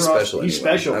Ampharos. Oh, he's special. He's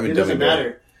anyway. special. It doesn't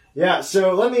matter. Yeah,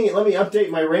 so let me update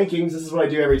my rankings. This is what I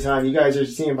do every time. You guys are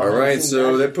seeing. All right,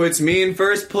 so that puts me in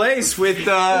first place with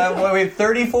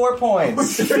 34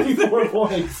 points. 34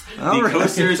 points. The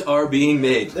coasters are being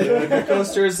made. The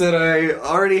coasters that I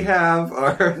already have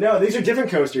are... No, these are different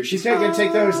coasters. She's going to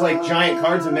take those like giant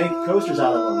cards and make coasters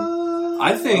out of them.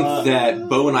 I think that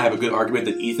Bo and I have a good argument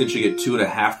that Ethan should get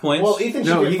 2.5 points. Well, Ethan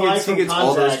should get 5 from contact.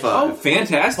 All those 5. Oh,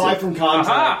 fantastic. 5 from contact.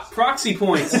 Aha! Proxy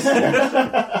points.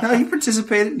 No, you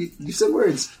participated. You said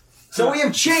words. So we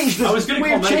have changed this. I was going to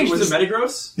call was it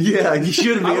Metagross? Yeah, you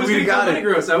should have. I was going to call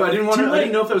Metagross. I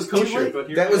didn't know if that was kosher.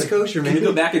 But that was kosher, man. Can you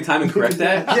go back in time and correct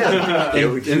that?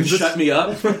 and shut me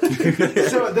up? So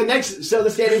the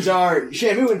standings are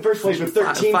Shamu in first place with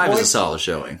 13 5 points. is a solid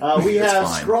showing. We have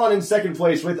Scrawn in second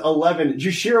place with 11.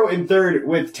 Jushiro in third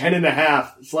with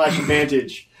 10.5 /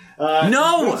 advantage.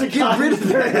 No! Get rid of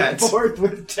that! Fourth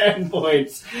with 10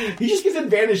 points. He just gets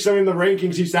advantage so in the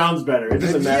rankings he sounds better. It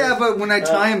doesn't matter. Yeah, but when I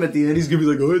tie him at the end, he's going to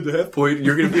be like, oh, the half point, and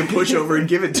you're going to be a pushover and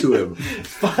give it to him.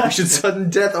 You should sudden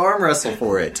death arm wrestle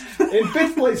for it. In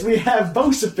fifth place, we have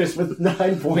Bocephus with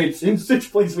 9 points. In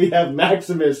sixth place, we have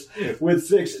Maximus with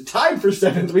 6. Tied for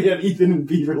seventh, we have Ethan and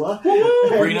Beaverla.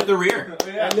 Bringing up the rear.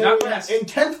 And then in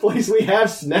 10th place, we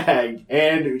have Snag.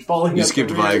 And falling You up skipped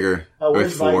the rear. Viger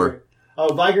with 4. Viger?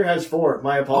 Oh, Viger has 4.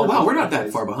 My apologies. Oh, wow, we're not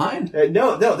that far behind.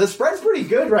 No, the spread's pretty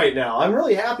good right now. I'm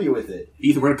really happy with it.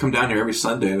 Ethan, we're going to come down here every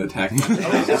Sunday and attack.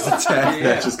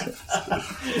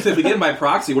 If we get him by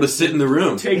proxy, we'll just sit in the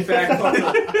room. Take back.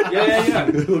 Yeah.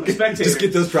 Spectator. Just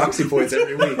get those proxy points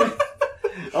every week.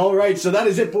 All right, so that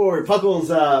is it for Puckle's,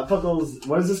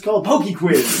 what is this called? Poke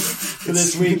Quiz for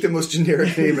this week. The most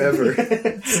generic name ever.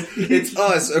 It's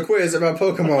us, a quiz about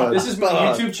Pokemon. This is my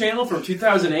YouTube channel from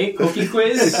 2008, Poke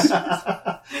Quiz.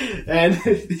 And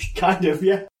kind of,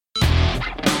 yeah.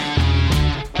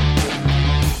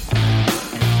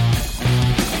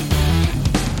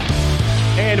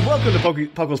 And welcome to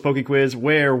Puckle's Poke Quiz,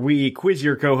 where we quiz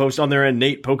your co-host on their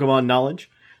innate Pokemon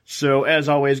knowledge. So, as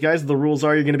always, guys, the rules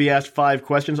are you're going to be asked 5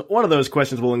 questions. One of those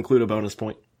questions will include a bonus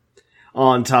point.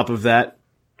 On top of that,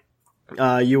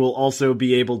 you will also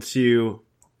be able to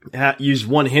use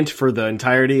one hint for the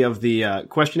entirety of the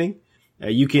questioning.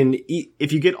 You can,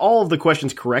 if you get all of the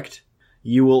questions correct,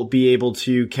 you will be able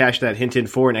to cash that hint in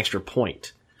for an extra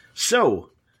point.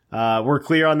 So, we're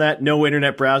clear on that. No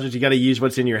internet browsers. You got to use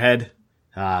what's in your head.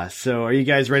 So, are you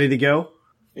guys ready to go?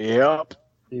 Yep.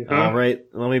 All right,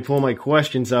 let me pull my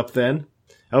questions up then.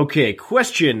 Okay,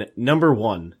 question number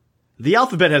 1. The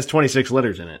alphabet has 26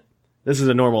 letters in it. This is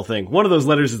a normal thing. One of those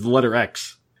letters is the letter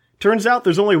X. Turns out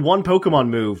there's only one Pokemon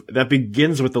move that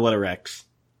begins with the letter X.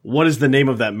 What is the name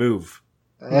of that move?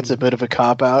 That's a bit of a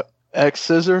cop-out. X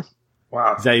Scissor?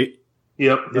 Wow. Is that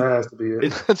Yep, that has to be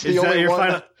it. That's the only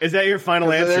one. Is that your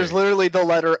final answer? There's literally the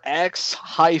letter X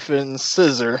hyphen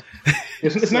scissor.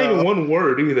 It's not even one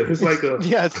word either. It's like a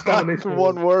yeah, it's not even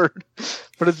one word,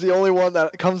 but it's the only one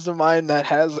that comes to mind that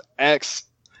has X.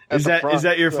 Is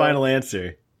that your final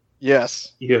answer?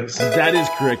 Yes. Yes. That is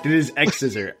correct. It is X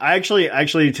Scissor. I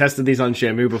actually tested these on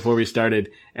Shamu before we started,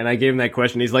 and I gave him that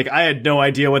question. He's like, I had no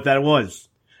idea what that was.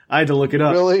 I had to look it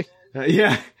up. Really?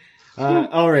 Yeah.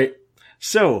 All right.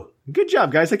 So, good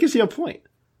job, guys. That gives you a point.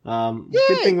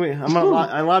 Good thing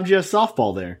I lobbed you a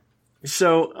softball there.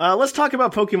 So, let's talk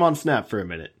about Pokemon Snap for a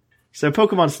minute. So,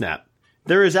 Pokemon Snap.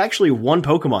 There is actually one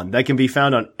Pokemon that can be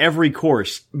found on every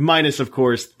course, minus, of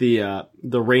course, the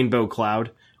Rainbow Cloud,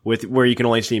 where you can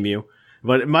only see Mew.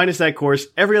 But minus that course,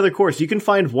 every other course, you can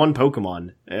find one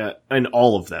Pokemon in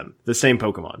all of them. The same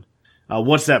Pokemon.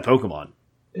 What's that Pokemon?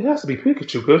 It has to be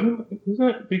Pikachu, couldn't it? Isn't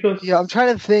it? Because yeah, I'm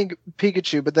trying to think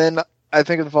Pikachu, but then I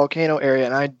think of the volcano area,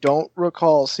 and I don't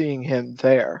recall seeing him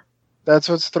there. That's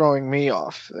what's throwing me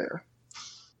off there.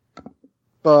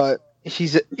 But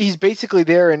he's basically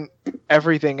there in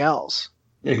everything else.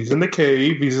 Yeah, he's in the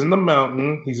cave, he's in the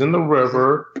mountain, he's in the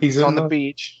river, he's on the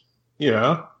beach.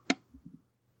 Yeah.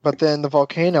 But then the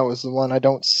volcano is the one I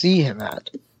don't see him at.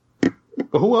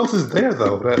 But who else is there,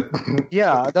 though?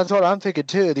 Yeah, that's what I'm thinking,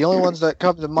 too. The only ones that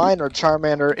come to mind are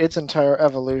Charmander, its entire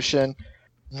evolution,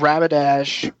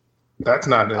 Rapidash. That's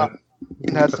not it.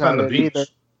 That's not it either.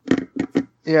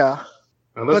 Yeah.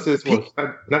 Unless it's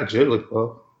not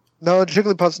Jigglypuff. No,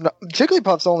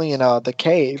 Jigglypuff's only in the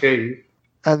cave.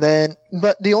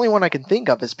 But the only one I can think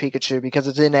of is Pikachu because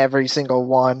it's in every single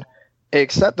one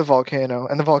except the volcano.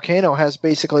 And the volcano has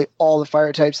basically all the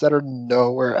fire types that are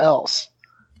nowhere else.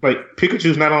 Like,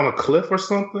 Pikachu's not on a cliff or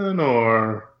something,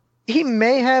 or? He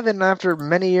may have, and after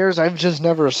many years, I've just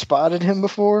never spotted him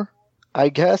before. I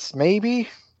guess, maybe.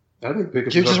 I think Pikachu.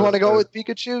 Do you just want to go with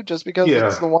Pikachu just because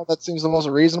it's the one that seems the most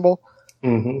reasonable?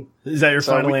 Mm-hmm. Is that your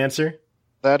final answer?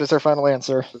 That is our final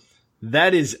answer.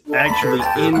 That is actually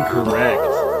incorrect.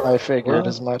 I figured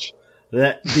as much.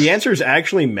 The answer is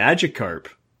actually Magikarp.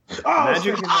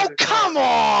 Oh, come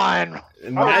on!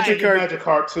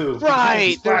 Magikarp too.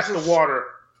 Right. Splash the water.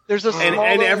 There's a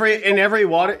in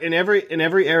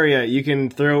every area you can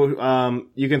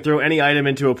throw any item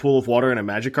into a pool of water and a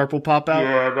Magikarp will pop out.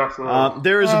 Yeah, that's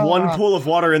there is one pool of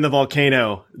water in the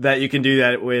volcano that you can do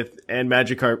that with, and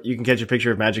Magikarp. You can catch a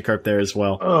picture of Magikarp there as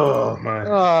well. Oh man,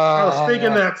 I was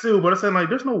thinking that too, but I said like,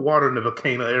 there's no water in the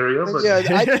volcano area. But... Yeah,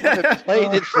 I haven't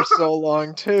played it for so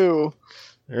long too.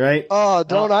 Right? Oh,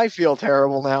 don't I feel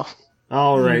terrible now?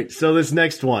 All right, so this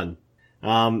next one,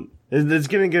 it's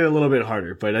going to get a little bit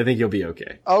harder, but I think you'll be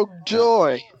okay. Oh,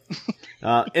 joy!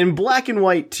 In Black and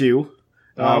White 2,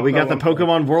 we got the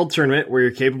Pokemon World Tournament, where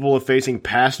you're capable of facing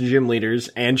past gym leaders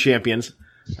and champions,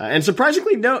 and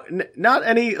surprisingly, not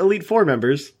any Elite Four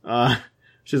members,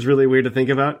 which is really weird to think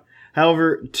about.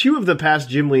 However, 2 of the past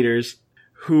gym leaders,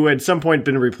 who at some point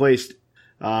been replaced,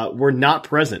 were not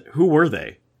present. Who were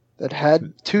they? That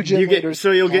had 2 gym leaders.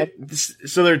 So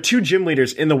there are 2 gym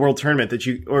leaders in the World Tournament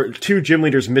or 2 gym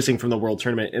leaders missing from the World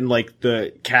Tournament in like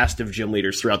the cast of gym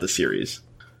leaders throughout the series.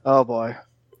 Oh boy.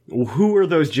 Who are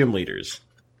those gym leaders?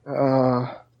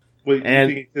 Wait, and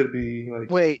you think it could be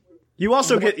like... Wait. You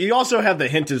also have the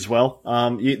hint as well.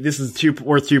 This is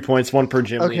worth 2 points, 1 per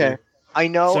gym leader. Okay. I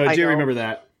know. So I do remember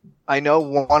that. I know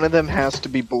one of them has to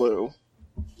be blue.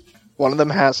 One of them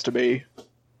has to be,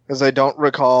 because I don't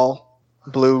recall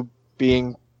Blue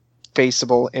being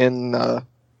faceable in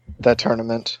that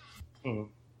tournament.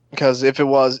 Because if it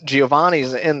was,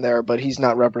 Giovanni's in there, but he's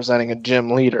not representing a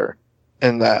gym leader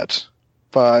in that.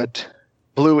 But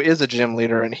Blue is a gym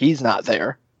leader, and he's not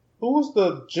there. Who was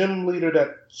the gym leader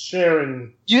that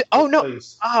Sharon? No.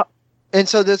 And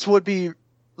so this would be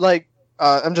like,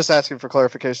 I'm just asking for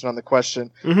clarification on the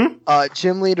question. Mm-hmm.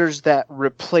 Gym leaders that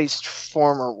replaced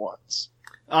former ones.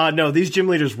 No, these gym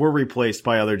leaders were replaced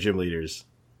by other gym leaders.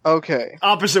 Okay.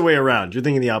 Opposite way around. You're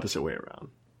thinking the opposite way around.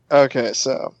 Okay,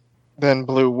 so then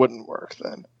Blue wouldn't work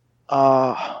then.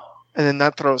 And then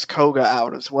that throws Koga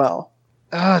out as well.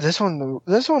 This one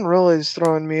really is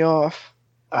throwing me off.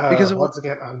 Because once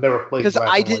again, I've never played. Because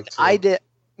I did.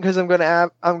 Because I'm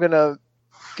gonna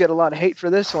get a lot of hate for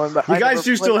this one. But you guys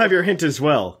do still have your hint as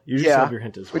well. You still have your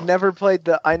hint as well. I never played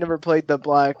the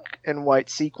Black and White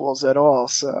sequels at all.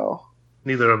 So.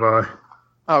 Neither have I.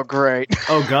 Oh, great.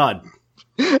 Oh, God.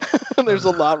 There's a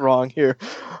lot wrong here.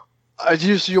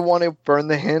 You want to burn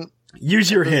the hint? Use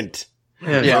your hint.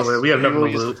 Yeah, we have nothing to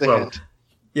lose. Well,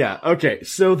 yeah, okay.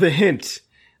 So the hint.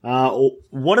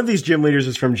 One of these gym leaders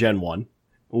is from Gen 1.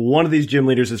 One of these gym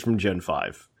leaders is from Gen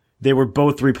 5. They were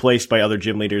both replaced by other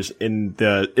gym leaders in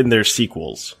their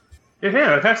sequels.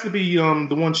 Yeah, it has to be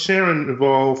the one Sharon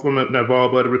involved,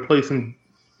 but replacing.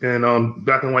 And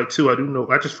Black and White 2, I do know.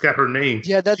 I just forgot her name.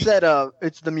 Yeah, that's that.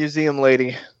 It's the museum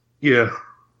lady. Yeah.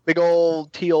 Big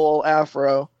old teal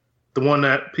afro. The one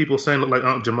that people saying look like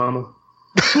Aunt Jemima.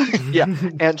 Yeah,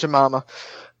 Aunt Jemima.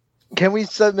 Can we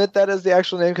submit that as the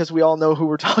actual name? Because we all know who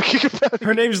we're talking about.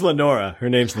 Her name's Lenora.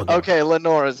 Okay,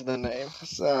 Lenora's the name.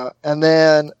 So, and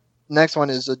then next one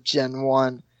is a Gen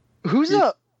 1. Who's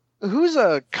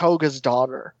a Koga's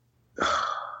daughter?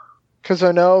 Because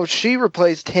I know she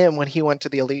replaced him when he went to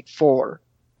the Elite Four.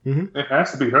 Mm-hmm. It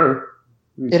has to be her.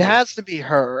 It has to be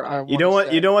her. You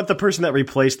don't want the person that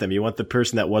replaced them. You want the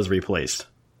person that was replaced.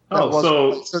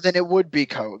 So then it would be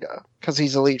Koga because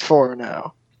he's Elite Four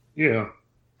now. Yeah.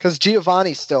 Because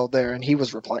Giovanni's still there and he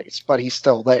was replaced, but he's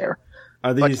still there.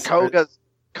 But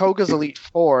Koga's Elite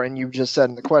Four, and you just said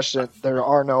in the question there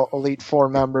are no Elite Four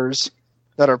members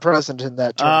that are present in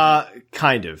that tournament.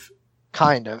 Kind of.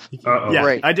 Yeah,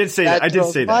 great. I did say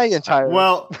that.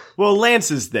 Well, Lance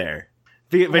is there,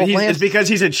 but it's because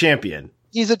he's a champion.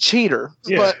 He's a cheater.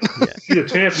 Yeah, he's a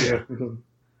champion.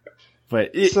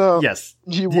 But yes,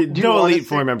 no Elite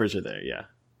Four members are there. Yeah.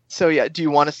 So yeah, do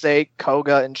you want to say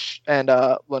Koga and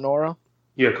Lenora?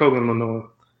 Yeah, Koga and Lenora.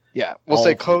 Yeah, we'll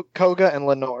say Koga and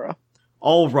Lenora.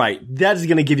 All right, that is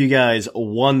going to give you guys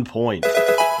 1 point.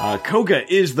 Koga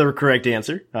is the correct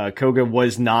answer. Koga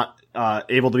was not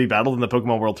able to be battled in the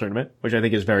Pokemon World Tournament, which I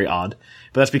think is very odd.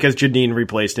 But that's because Janine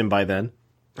replaced him by then.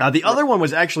 The other one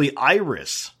was actually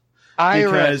Iris.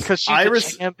 Because she's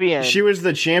the champion. She was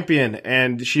the champion,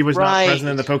 and she was not present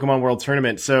in the Pokemon World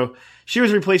Tournament. So she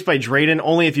was replaced by Drayden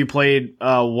only if you played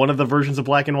one of the versions of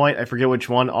Black and White. I forget which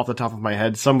one off the top of my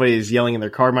head. Somebody is yelling in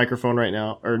their car microphone right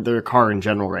now, or their car in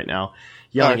general right now,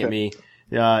 yelling at me,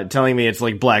 telling me it's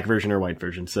like black version or white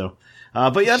version. So,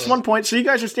 but yeah, that's 1 point. So you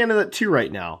guys are standing at 2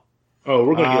 right now. Oh,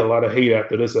 we're going to get a lot of hate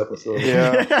after this episode.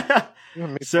 Yeah.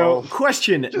 So,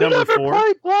 question number 4.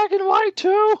 Play Black and White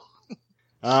too?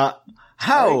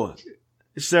 How?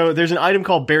 So there's an item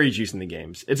called berry juice in the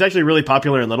games. It's actually really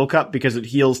popular in Little Cup because it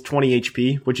heals 20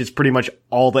 HP, which is pretty much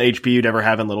all the HP you'd ever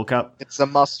have in Little Cup. It's a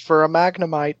must for a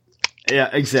Magnemite. Yeah,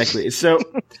 exactly. So,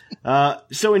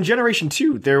 so in Generation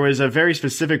 2, there was a very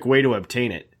specific way to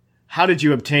obtain it. How did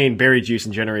you obtain berry juice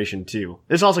in Generation 2?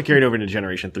 This also carried over into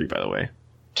Generation 3, by the way.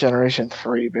 Generation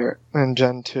 3 and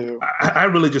Gen 2. I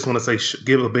really just want to say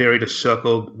give a berry to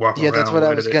Shuckle, walk around. Yeah, that's what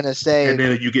I was going to say. And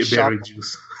then you get berry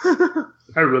juice.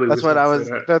 I really that's what I was.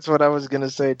 That's what I was gonna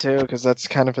say too, because that's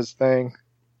kind of his thing.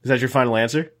 Is that your final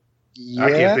answer? Yeah.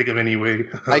 I can't think of any way.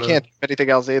 I can't think of anything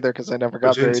else either because I never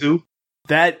got Gen 2?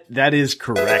 That is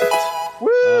correct.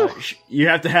 Woo! You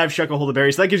have to have Shuckle hold the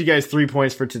berry, so that gives you guys 3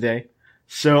 points for today.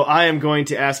 So I am going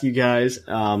to ask you guys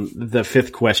the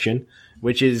 5th question,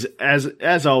 which is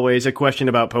as always a question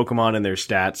about Pokemon and their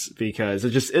stats, because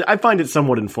I find it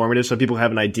somewhat informative, so people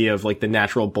have an idea of like the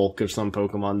natural bulk of some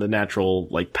Pokemon, the natural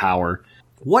like power.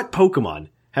 What Pokemon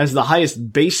has the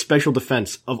highest base special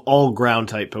defense of all ground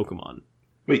type Pokemon?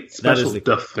 Wait, special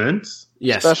defense?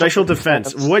 Yes, special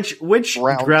defense. Which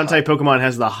ground type Pokemon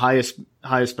has the highest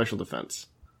special defense?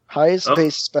 Highest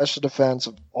base special defense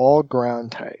of all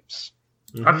ground types.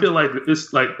 Mm-hmm. I feel like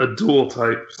it's like a dual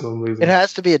type for some reason. It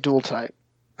has to be a dual type.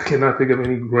 I cannot think of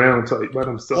any ground type by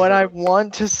themselves. What I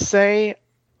want to say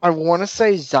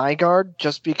Zygarde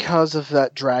just because of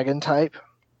that dragon type.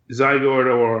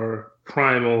 Zygarde or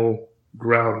Primal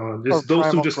Groudon. Just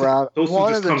those two just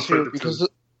come straight to because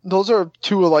those are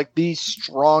two of like the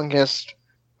strongest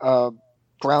ground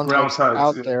types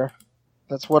out there.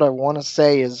 That's what I want to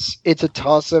say is it's a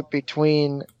toss up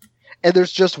between, and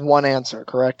there's just one answer,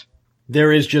 correct?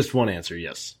 There is just one answer,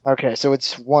 yes. Okay, so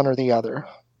it's one or the other.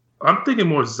 I'm thinking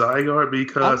more Zygarde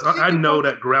because I know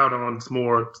that Groudon's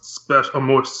more special,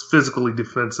 more physically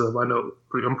defensive.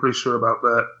 I'm pretty sure about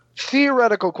that.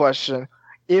 Theoretical question.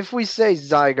 If we say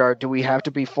Zygarde, do we have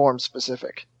to be form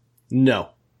specific?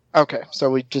 No. Okay, so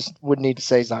we just would need to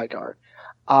say Zygarde.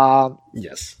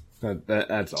 Yes,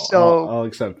 that's all. So, I'll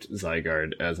accept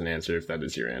Zygarde as an answer if that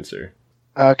is your answer.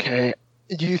 Okay.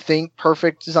 Do you think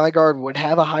Perfect Zygarde would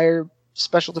have a higher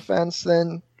special defense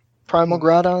than Primal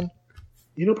Groudon?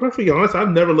 You know, perfectly honest, I've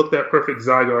never looked at Perfect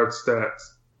Zygarde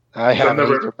stats. I haven't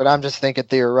either, but I'm just thinking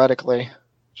theoretically.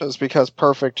 Just because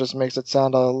Perfect just makes it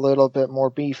sound a little bit more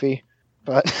beefy.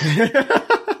 But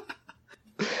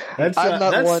that's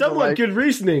somewhat good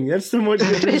reasoning. That's somewhat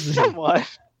good reasoning. Somewhat.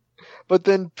 But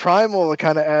then Primal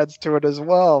kind of adds to it as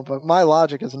well. But my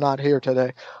logic is not here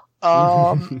today.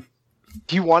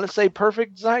 Do you want to say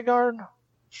Perfect Zygarde?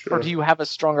 Sure. Or do you have a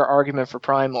stronger argument for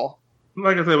Primal?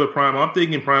 Like I said with Primal, I'm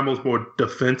thinking Primal's more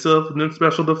defensive than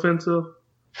special defensive.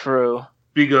 True.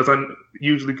 Because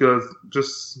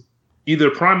just either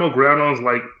Primal Groudon's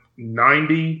like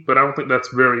 90, but I don't think that's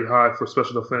very high for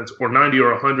special defense, or 90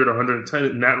 or 100 or 110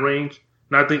 in that range.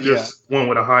 And I think there's one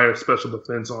with a higher special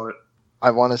defense on it.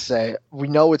 I want to say, we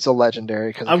know it's a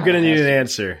legendary. I'm going to need an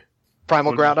answer.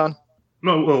 Primal Groudon?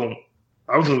 No, well,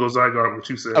 I was going to go Zygarde, what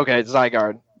you said. Okay,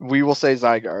 Zygarde. We will say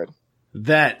Zygarde.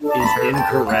 That is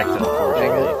incorrect,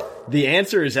 unfortunately. The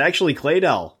answer is actually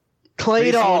Claydol.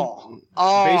 Claydol!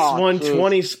 Base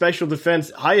 120 special defense,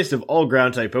 highest of all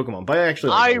ground type Pokemon. By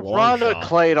actually, I run a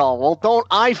Claydol. Well, don't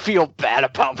I feel bad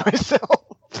about myself?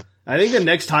 I think the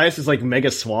next highest is like Mega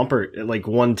Swampert at like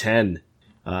 110.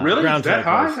 Really? Is that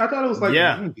high? I thought it was like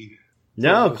 90.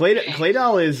 No,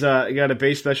 Claydol is got a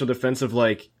base special defense of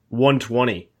like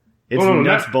 120. It's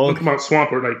nuts bulk. I'm talking about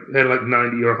Swampert, like had like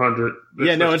 90 or 100.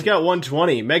 It's got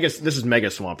 120. This is Mega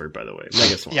Swampert, by the way.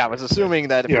 Mega Swampert. Yeah, I was assuming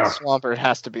that if it's Swampert, it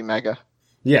has to be Mega.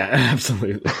 Yeah,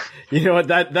 absolutely. You know what?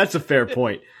 That's a fair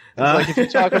point. Like if you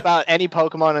talk about any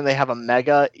Pokemon and they have a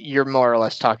Mega, you're more or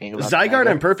less talking about Zygarde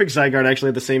and Perfect Zygarde actually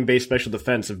have the same base special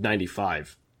defense of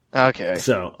 95. Okay.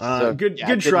 So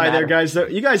good try there, guys.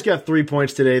 You guys got 3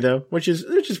 points today, though, which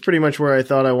is pretty much where I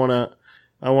thought I want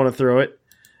to throw it.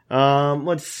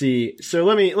 Let's see. So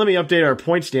let me update our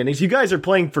point standings. You guys are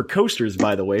playing for coasters,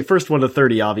 by the way. First one to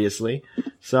 30, obviously.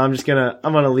 So I'm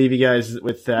gonna leave you guys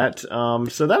with that.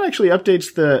 So that actually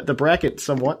updates the bracket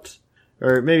somewhat.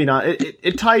 Or maybe not.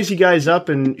 It ties you guys up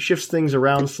and shifts things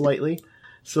around slightly.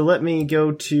 So let me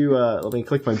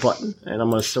click my button and I'm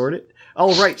gonna sort it.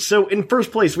 Alright, so in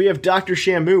first place we have Dr.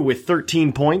 Shamu with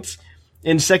 13 points.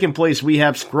 In second place we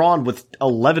have Scrawn with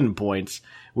 11 points.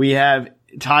 We have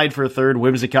tied for third,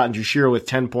 Whimsicott and Jushiro with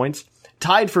 10 points.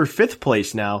 Tied for fifth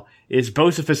place now is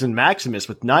Bocephus and Maximus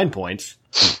with 9 points.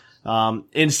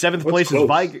 In seventh place is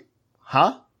Viger.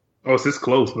 Huh? Oh, it's this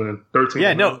close, man. 13.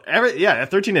 Yeah,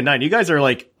 13 and 9. You guys are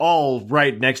like all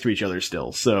right next to each other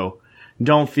still. So,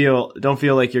 don't feel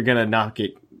like you're not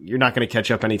gonna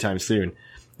catch up anytime soon.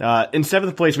 In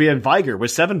 7th place, we have Viger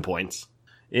with 7 points.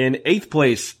 In 8th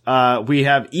place, we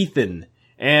have Ethan.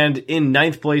 And in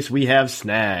 9th place, we have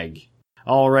Snag.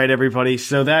 All right, everybody.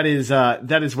 So that is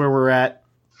where we're at.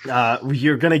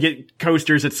 You're gonna get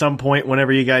coasters at some point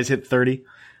whenever you guys hit 30.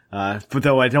 But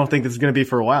though I don't think this is gonna be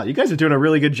for a while. You guys are doing a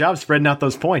really good job spreading out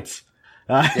those points.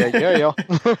 Yeah.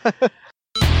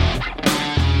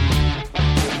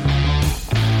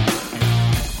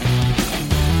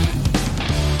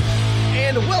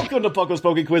 And welcome to Puckle's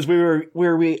Poke Quiz,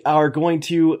 where we are going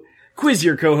to quiz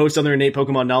your co-host on their innate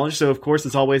Pokemon knowledge. So, of course,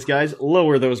 as always, guys,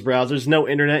 lower those browsers. No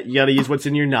internet. You gotta use what's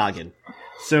in your noggin.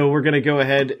 So we're gonna go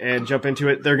ahead and jump into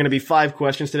it. There are gonna be 5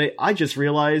 questions today. I just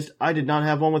realized I did not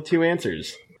have one with 2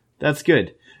 answers. That's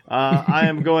good. I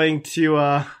am going to,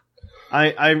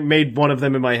 I made one of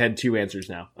them in my head 2 answers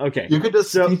now. Okay. You could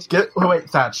just wait,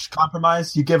 Thatch.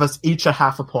 Compromise. You give us each a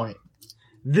half a point.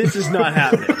 This is not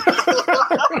happening.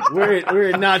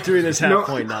 We're not doing this half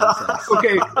point nonsense.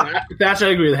 Okay, Thatch, I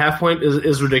agree. The half point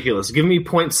is ridiculous. Give me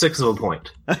 0.6 of a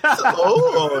point.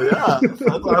 Oh, yeah.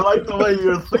 I like the way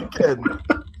you're thinking.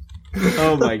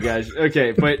 Oh my gosh.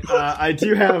 Okay, but I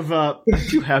do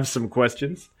have some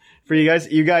questions for you guys.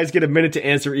 You guys get a minute to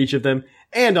answer each of them,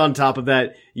 and on top of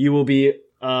that, you will be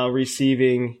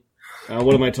receiving.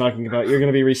 What am I talking about? You're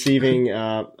going to be receiving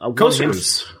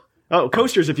coasters. Oh,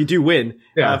 coasters if you do win.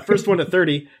 Yeah. First one to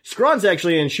 30. Scrawn's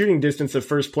actually in shooting distance of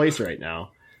first place right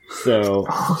now. So,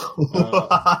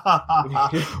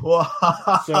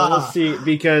 so we'll see,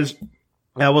 because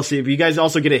we'll see. If you guys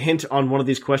also get a hint on one of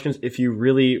these questions, if you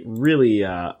really, really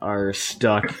are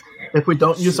stuck. If we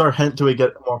don't use our hint, do we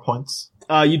get more points?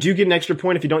 You do get an extra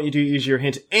point if you don't. You do use your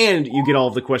hint, and you get all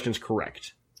of the questions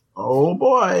correct. Oh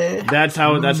boy. That's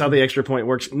how the extra point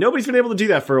works. Nobody's been able to do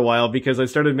that for a while because I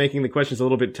started making the questions a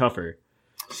little bit tougher.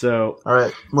 So, all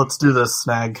right, let's do this,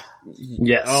 Snag.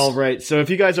 Yes. All right. So if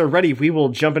you guys are ready, we will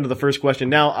jump into the first question.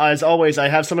 Now, as always, I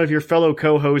have some of your fellow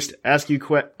co-hosts ask you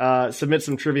submit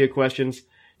some trivia questions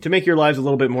to make your lives a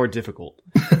little bit more difficult.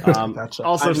 Gotcha.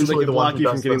 Also, so they can block you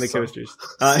from getting the coasters.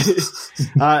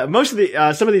 Most of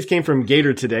the some of these came from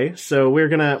Gator today, so we're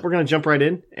gonna jump right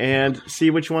in and see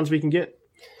which ones we can get.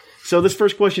 So this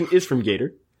first question is from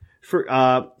Gator.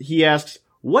 He asks,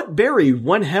 what berry,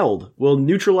 when held, will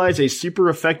neutralize a super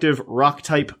effective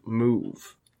rock-type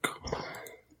move?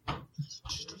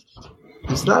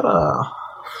 Is that a...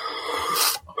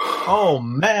 Oh,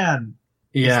 man.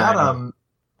 Yeah.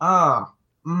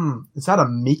 Is that a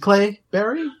Micle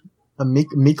berry? A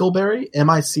Micle berry?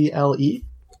 M-I-C-L-E?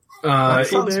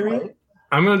 Right.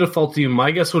 I'm going to default to you.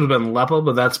 My guess would have been Leppa,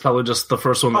 but that's probably just the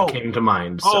first one that came to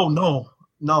mind. So. Oh, no.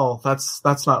 No, that's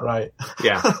not right.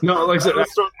 Yeah. No, like I said,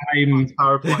 I'm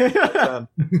PowerPoint.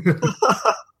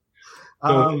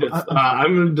 I'm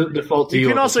going to default to you. You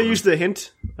can also use the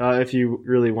hint if you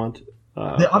really want.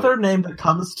 The other name that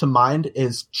comes to mind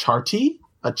is Charty,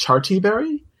 a Charty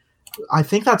berry. I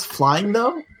think that's flying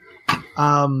though.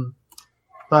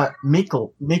 But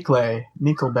Mickleberry.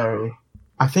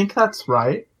 I think that's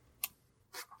right.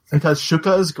 Because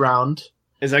Shuka is ground.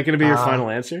 Is that going to be your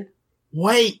final answer?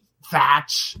 Wait.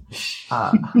 Thatch.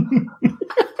 Yeah,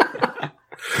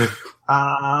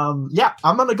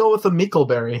 I'm gonna go with the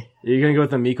Mickleberry. You're gonna go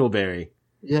with the Mickleberry.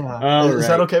 Yeah. Is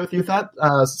that okay with you,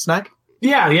 Snack?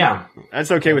 Yeah.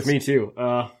 That's okay with me too.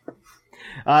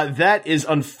 That is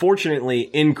unfortunately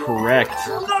incorrect.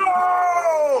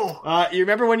 No! You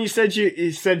remember when you said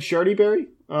Shardy Berry?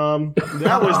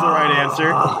 That was the right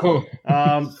answer.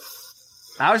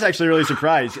 I was actually really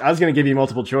surprised. I was going to give you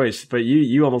multiple choice, but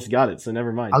you almost got it, so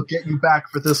never mind. I'll get you back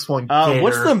for this one,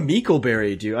 what's the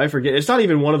Mickleberry do? I forget. It's not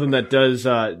even one of them that does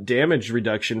damage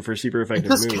reduction for super effective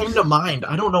moves. It just came to mind.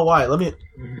 I don't know why.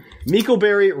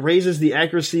 Mickleberry raises the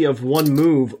accuracy of one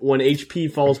move when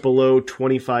HP falls below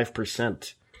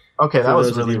 25%. Okay, that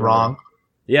was really wrong.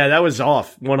 Yeah, that was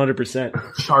off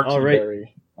 100%. All right.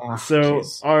 Berry. So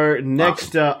our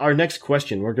next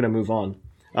question, we're going to move on.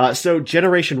 So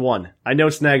Generation 1. I know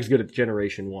Snag's good at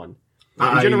Generation 1.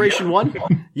 In Generation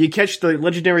 1, you catch the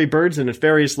legendary birds in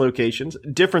various locations,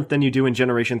 different than you do in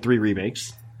Generation 3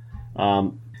 remakes.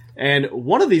 And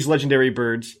one of these legendary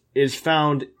birds is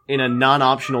found in a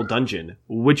non-optional dungeon.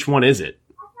 Which one is it?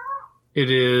 It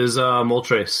is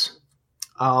Moltres.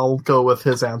 I'll go with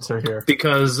his answer here.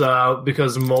 Because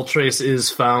Moltres is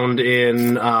found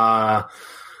in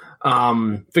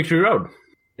Victory Road.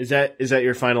 Is that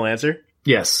your final answer?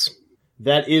 Yes.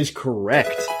 That is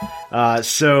correct.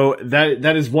 So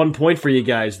that is 1 point for you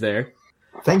guys there.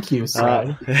 Thank you,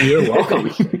 sir. You're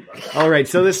welcome. All right,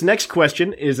 so this next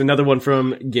question is another one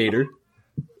from Gator.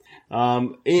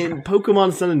 In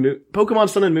Pokemon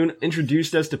Sun and Moon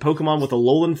introduced us to Pokemon with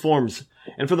Alolan forms.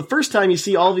 And for the first time you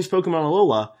see all of these Pokemon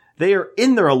Alola, they are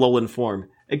in their Alolan form,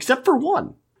 except for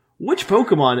one. Which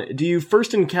Pokemon do you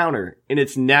first encounter in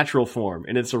its natural form,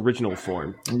 in its original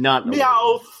form? Not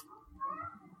Meowth!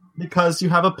 Because you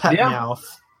have a pet Meowth.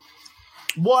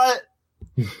 What?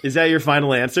 Is that your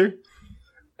final answer?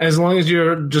 As long as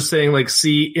you're just saying, like,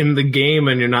 see in the game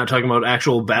and you're not talking about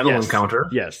actual battle encounter.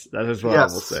 Yes, that is what I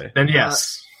will say. Then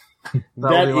yes.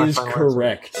 That is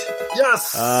correct.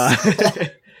 Yes!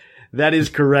 That is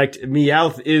correct.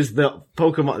 Meowth is the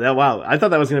Pokemon. Wow, I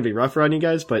thought that was going to be rougher on you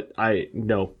guys, but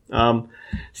no.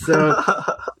 So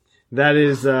that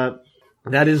is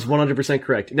 100%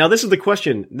 correct. Now this is the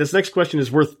question. This next question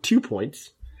is worth 2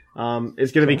 points.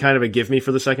 It's going to be kind of a give me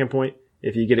for the second point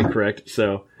if you get it correct.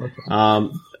 So,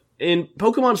 in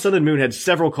Pokemon Sun and Moon had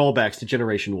several callbacks to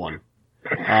Generation 1,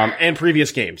 and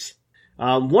previous games.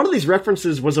 One of these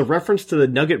references was a reference to the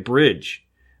Nugget Bridge,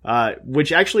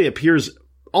 which actually appears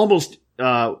almost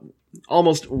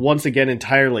once again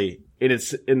entirely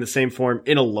in the same form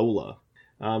in Alola.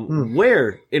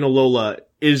 Where in Alola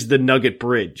is the Nugget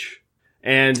Bridge?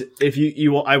 And if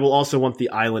I will also want the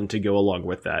island to go along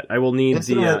with that. I will need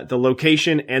the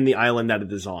location and the island that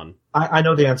it is on. I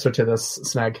know the answer to this,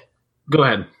 Snag. Go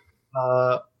ahead.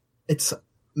 It's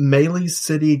Melee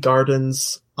City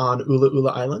Gardens on Ula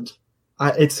Ula Island.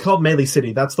 It's called Melee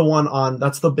City. That's the one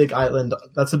that's the big island.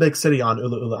 That's the big city on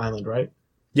Ula Ula Island, right?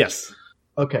 Yes.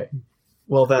 Okay.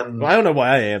 Well then. Well, I don't know why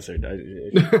I answered. Let's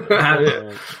go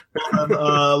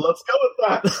with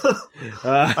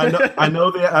that. I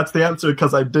know that's the answer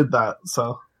because I did that.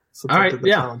 So all right,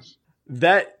 challenge.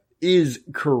 That is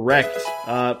correct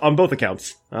on both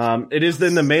accounts. It is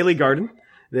in the Melee Garden.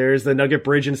 There's the Nugget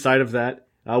Bridge inside of that.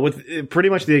 With pretty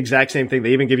much the exact same thing.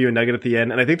 They even give you a nugget at the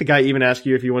end, and I think the guy even asks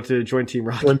you if you want to join Team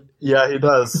Rocket. Yeah, he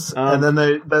does. And then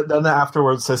then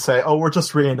afterwards they say, "Oh, we're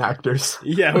just reenactors."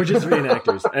 Yeah, we're just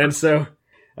reenactors. And so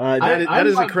that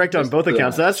is correct on both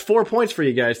accounts. So that's 4 points for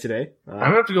you guys today. I'm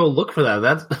gonna have to go look for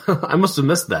that. I must have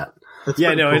missed that.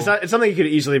 Yeah, no, cool. It's something you could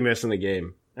easily miss in the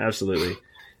game. Absolutely.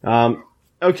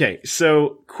 Okay,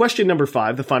 so question number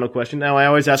 5, the final question. Now, I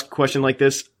always ask a question like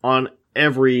this on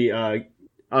every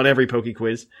Poke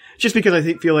Quiz, just because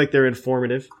I feel like they're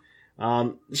informative.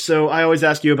 So I always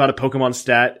ask you about a Pokemon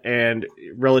stat and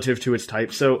relative to its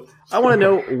type. So I want to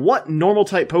know what normal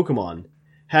type Pokemon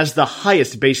has the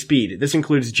highest base speed. This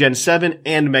includes Gen 7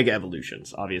 and Mega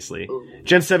Evolutions, obviously.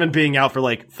 Gen 7 being out for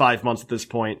like 5 months at this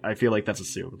point, I feel like that's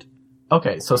assumed.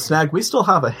 Okay, so Snag, we still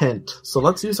have a hint, so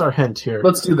let's use our hint here.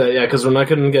 Let's do that, yeah, because we're not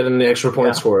going to get any extra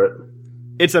points for it.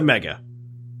 It's a Mega.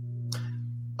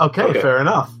 Okay, fair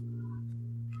enough.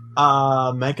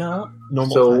 Mega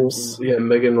normal types. Yeah,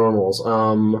 Mega normals.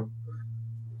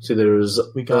 See, there's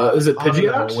we got is it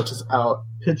Pidgeot, which is out.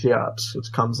 Pidgeot,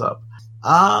 which comes up.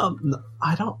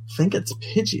 I don't think it's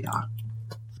Pidgeot.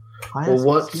 Well,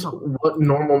 what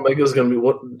normal Mega is going to be?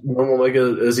 What normal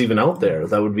Mega is even out there?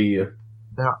 That would be.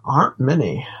 There aren't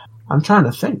many. I'm trying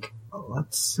to think.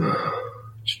 Let's see.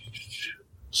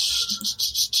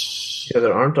 Yeah,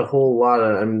 there aren't a whole lot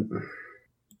of. And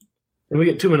we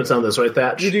get 2 minutes on this, right,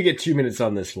 Thatch? You do get 2 minutes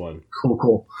on this one.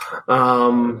 Cool.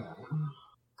 That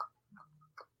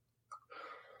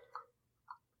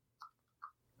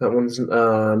one's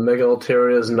Mega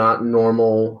Altaria is not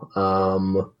normal.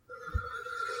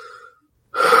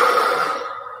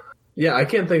 Yeah, I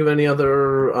can't think of any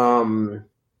other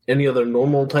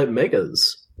normal type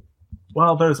Megas.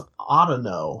 Well, there's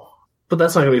Autono. But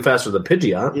that's not going to be faster than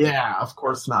Pidgeot. Yeah, of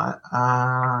course not.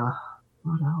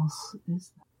 What else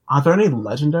is there? Are there any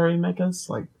legendary Megas?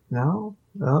 Like, no,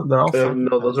 they're all.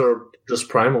 No, those are just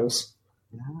primals.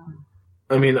 Yeah.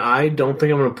 I mean, I don't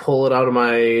think I'm going to pull it out of my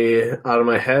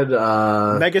head.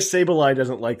 Mega Sableye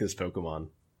doesn't like this Pokemon.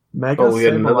 Mega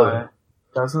Sableye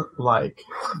doesn't like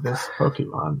this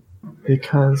Pokemon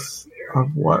because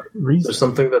of what reason? There's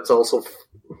something that's also.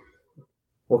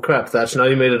 Well, crap, Thatch, now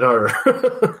you made it harder.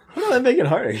 How did I make it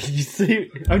harder? You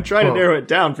see, I'm trying to narrow it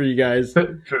down for you guys.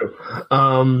 True.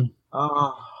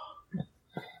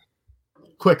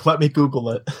 Quick, let me Google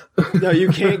it. No, you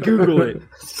can't Google it.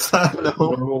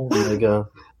 No. Mega.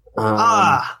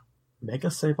 Mega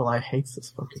Sableye hates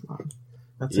this Pokemon.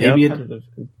 That's maybe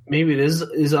it is.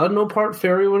 Is Audino part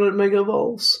fairy when it Mega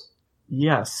Evolves?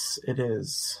 Yes, it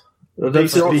is.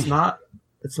 It's not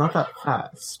that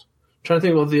fast. I'm trying to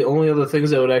think about the only other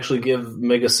things that would actually give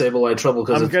Mega Sableye trouble.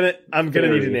 Because I'm gonna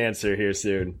need an answer here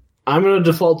soon. I'm gonna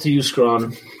default to you,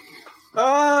 Scrawn.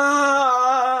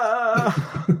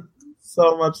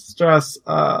 So much stress.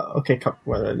 Okay, you're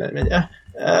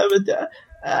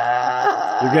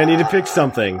gonna need to pick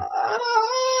something.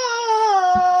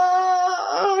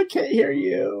 can't hear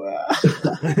you.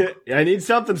 I need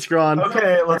something, Scrawn.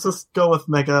 Okay, let's just go with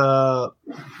Mega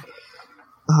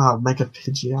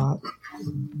Pidgeot.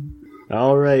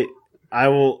 All right.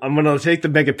 I'm going to take the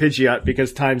Mega Pidgeot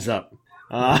because time's up.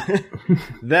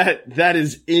 That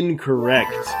is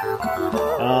incorrect.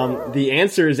 The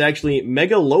answer is actually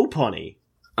Mega Lopunny.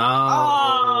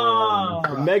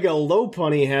 Mega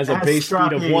Lopunny has a base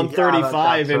speed of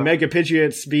 135, and Mega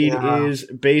Pidgeot's speed is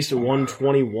base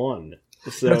 121.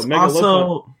 So There's Mega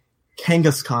also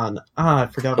Kangaskhan. I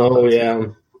forgot about that. Yeah.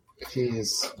 Jeez.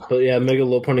 But yeah, Mega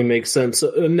Lopunny makes sense.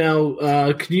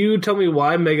 Now, could you tell me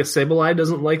why Mega Sableye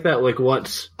doesn't like that? Like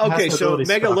what? Okay, so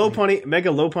Mega Lopunny,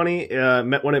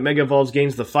 when it Mega Evolves,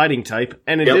 gains the Fighting type,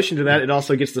 and in addition to that, it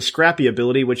also gets the Scrappy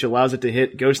ability, which allows it to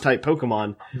hit Ghost-type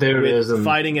Pokemon with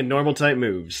Fighting and Normal-type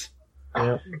moves.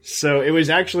 Yeah. So it was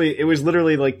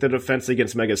literally like the defense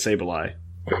against Mega Sableye.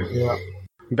 Yeah.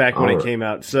 Back when it came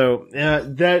out. So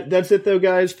that's it though,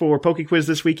 guys, for Poke Quiz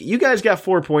this week. You guys got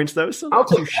 4 points though, so not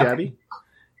too shabby.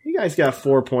 You guys got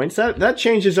 4 points. That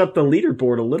changes up the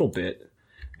leaderboard a little bit.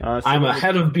 I'm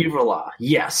ahead of Beaverlaw.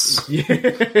 Yes. Yeah.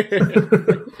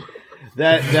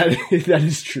 that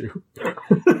is true.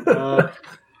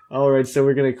 All right, so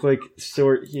we're gonna click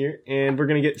sort here, and we're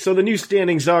gonna get. So the new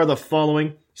standings are the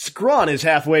following: Scrawn is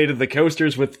halfway to the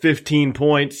coasters with 15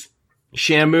 points.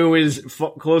 Shamu is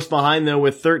close behind, though,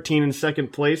 with 13 in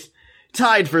second place.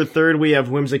 Tied for third, we have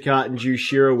Whimsicott and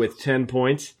Jushiro with 10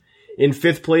 points. In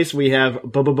fifth place, we have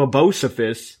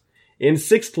Bosophus. In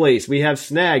sixth place, we have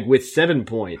Snag with 7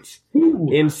 points.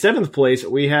 In seventh place,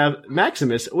 we have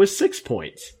Maximus with 6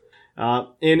 points.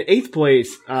 In eighth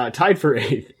place, tied for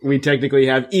eighth, we technically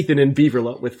have Ethan and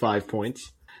Beaverla with 5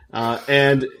 points.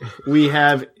 And we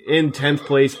have in 10th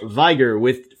place, Viger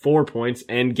with 4 points,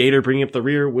 and Gator bringing up the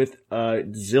rear with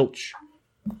zilch.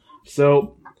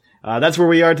 So that's where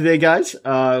we are today, guys.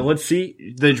 Let's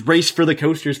see. The race for the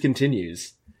coasters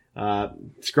continues.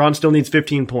 Scrawn still needs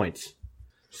 15 points.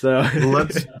 So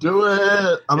let's do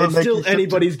it. It's still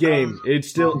anybody's game. It's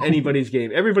still anybody's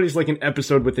game. Everybody's like an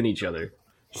episode within each other.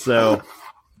 So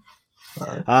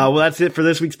well, that's it for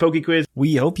this week's Poke Quiz.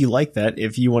 We hope you like that.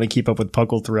 If you want to keep up with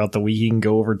Puckle throughout the week, you can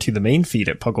go over to the main feed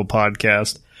at Puckle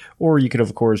Podcast, or you could,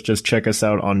 of course, just check us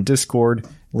out on Discord.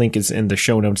 Link is in the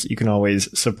show notes. You can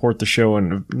always support the show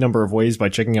in a number of ways by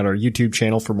checking out our YouTube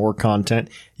channel for more content.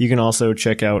 You can also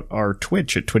check out our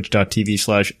Twitch at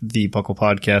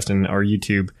twitch.tv/thepucklepodcast, and our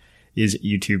YouTube is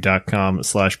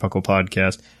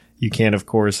youtube.com/pucklepodcast. You can, of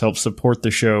course, help support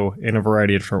the show in a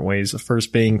variety of different ways. The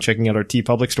first being checking out our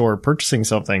TeePublic store, purchasing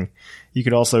something. You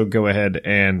could also go ahead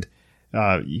and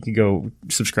you can go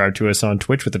subscribe to us on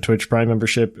Twitch with the Twitch Prime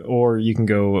membership, or you can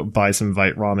go buy some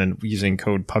Vite Ramen using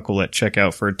code Puckle at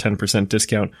checkout for a 10%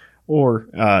 discount. Or,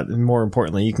 more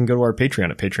importantly, you can go to our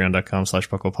Patreon at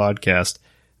patreon.com/pucklepodcast.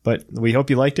 But we hope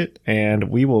you liked it,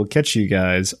 and we will catch you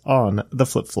guys on the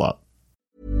flip-flop.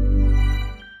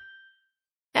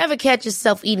 Ever catch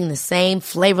yourself eating the same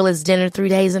flavorless dinner 3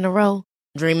 days in a row?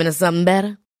 Dreaming of something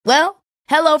better? Well,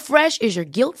 HelloFresh is your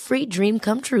guilt-free dream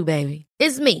come true, baby.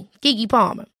 It's me, Keke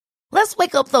Palmer. Let's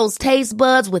wake up those taste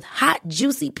buds with hot,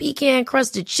 juicy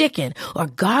pecan-crusted chicken or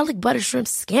garlic butter shrimp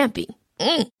scampi.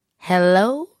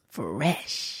 Hello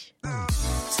Fresh.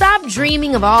 Stop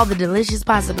dreaming of all the delicious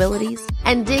possibilities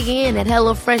and dig in at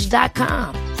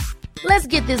HelloFresh.com. Let's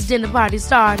get this dinner party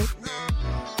started.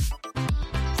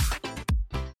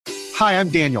 Hi, I'm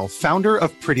Daniel, founder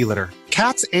of Pretty Litter.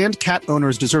 Cats and cat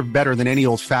owners deserve better than any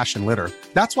old-fashioned litter.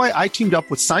 That's why I teamed up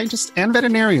with scientists and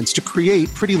veterinarians to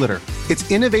create Pretty Litter. Its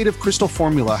innovative crystal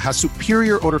formula has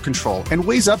superior odor control and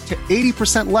weighs up to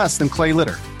 80% less than clay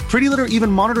litter. Pretty Litter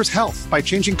even monitors health by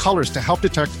changing colors to help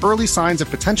detect early signs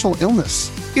of potential illness.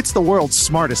 It's the world's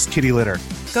smartest kitty litter.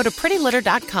 Go to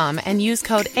prettylitter.com and use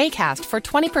code ACAST for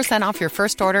 20% off your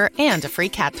first order and a free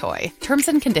cat toy. Terms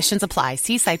and conditions apply.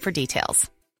 See site for details.